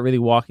you start really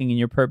walking in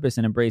your purpose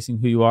and embracing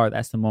who you are,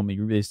 that's the moment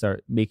you really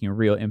start making a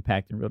real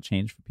impact and real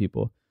change for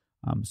people.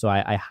 So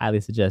I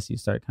highly suggest you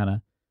start kind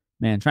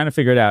of, trying to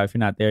figure it out if you're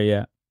not there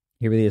yet.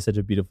 It really is such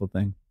a beautiful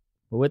thing.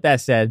 But with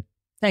that said,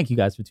 thank you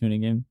guys for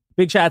tuning in.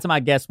 Big shout out to my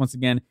guest once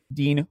again,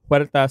 Dean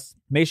Huertas.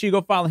 Make sure you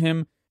go follow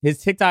him.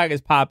 His TikTok is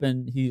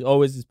popping. He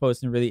always is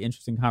posting really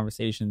interesting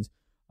conversations,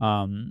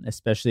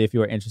 especially if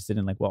you are interested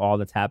in like all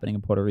that's happening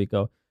in Puerto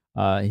Rico.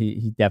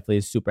 He definitely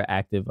is super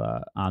active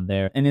on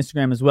there and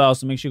Instagram as well.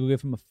 So make sure you go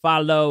give him a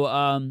follow.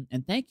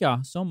 And thank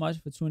y'all so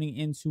much for tuning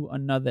into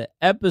another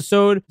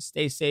episode.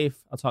 Stay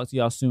safe. I'll talk to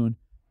y'all soon.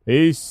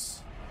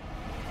 Peace.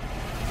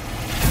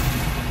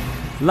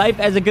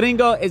 Life as a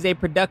Gringo is a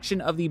production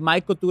of the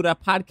My Cultura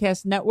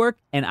Podcast Network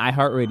and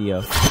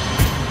iHeartRadio.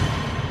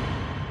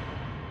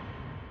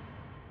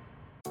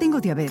 Tengo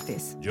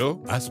diabetes.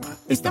 Yo, asma.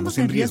 Estamos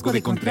en riesgo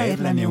de contraer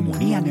la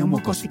neumonía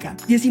neumocócica.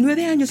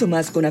 19 años o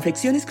más con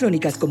afecciones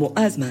crónicas como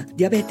asma,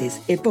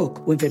 diabetes,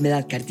 EPOC o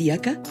enfermedad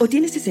cardíaca, o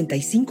tienes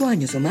 65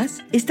 años o más,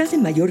 estás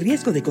en mayor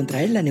riesgo de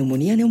contraer la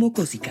neumonía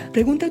neumocócica.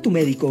 Pregunta a tu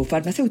médico o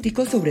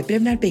farmacéutico sobre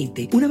Prevnar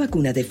 20, una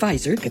vacuna de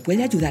Pfizer que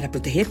puede ayudar a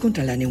proteger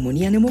contra la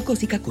neumonía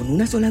neumocócica con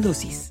una sola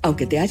dosis.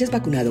 Aunque te hayas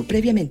vacunado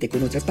previamente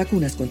con otras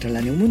vacunas contra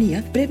la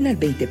neumonía, Prevnar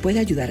 20 puede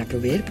ayudar a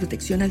proveer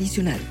protección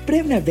adicional.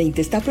 Prevnar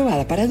 20 está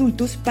aprobada para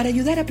adultos para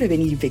ayudar a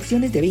prevenir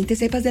infecciones de 20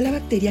 cepas de la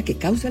bacteria que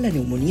causa la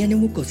neumonía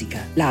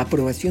neumocócica. La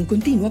aprobación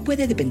continua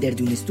puede depender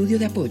de un estudio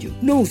de apoyo.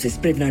 No uses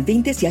Prevnar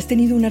 20 si has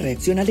tenido una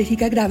reacción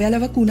alérgica grave a la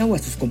vacuna o a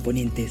sus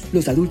componentes.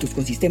 Los adultos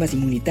con sistemas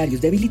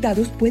inmunitarios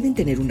debilitados pueden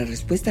tener una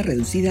respuesta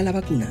reducida a la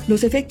vacuna.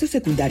 Los efectos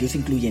secundarios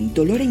incluyen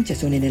dolor e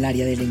hinchazón en el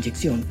área de la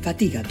inyección,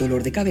 fatiga,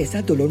 dolor de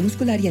cabeza, dolor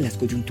muscular y en las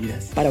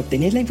coyunturas. Para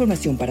obtener la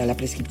información para la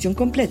prescripción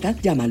completa,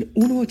 llama al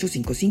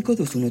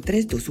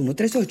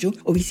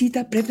 1-855-213-2138 o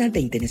visita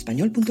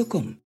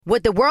Prevnar20enespañol.com.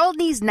 What the world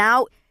needs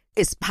now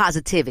is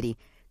positivity.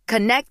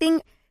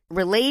 Connecting,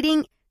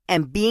 relating,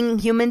 and being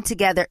human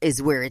together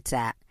is where it's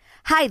at.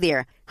 Hi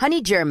there,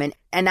 Honey German,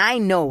 and I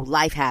know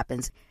life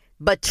happens,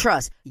 but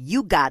trust,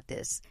 you got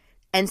this.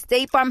 And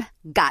State Farm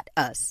got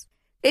us.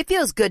 It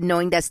feels good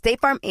knowing that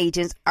State Farm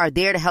agents are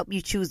there to help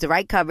you choose the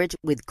right coverage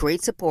with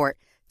great support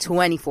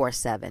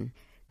 24/7.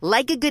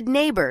 Like a good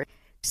neighbor,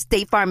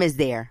 State Farm is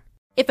there.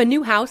 If a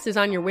new house is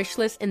on your wish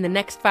list in the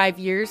next 5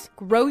 years,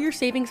 grow your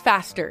savings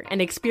faster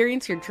and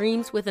experience your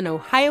dreams with an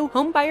Ohio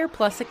Homebuyer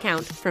Plus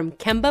account from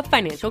Kemba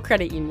Financial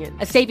Credit Union.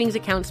 A savings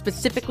account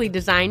specifically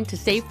designed to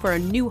save for a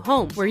new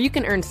home where you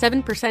can earn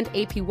 7%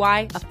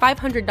 APY, a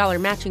 $500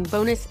 matching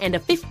bonus, and a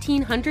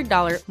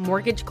 $1,500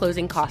 mortgage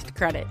closing cost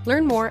credit.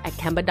 Learn more at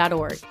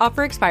Kemba.org.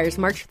 Offer expires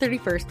March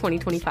 31st,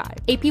 2025.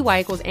 APY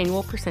equals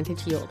annual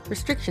percentage yield.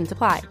 Restrictions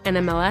apply.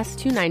 NMLS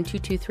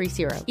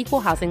 292230.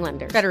 Equal housing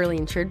lender. Federally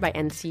insured by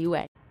NCUA.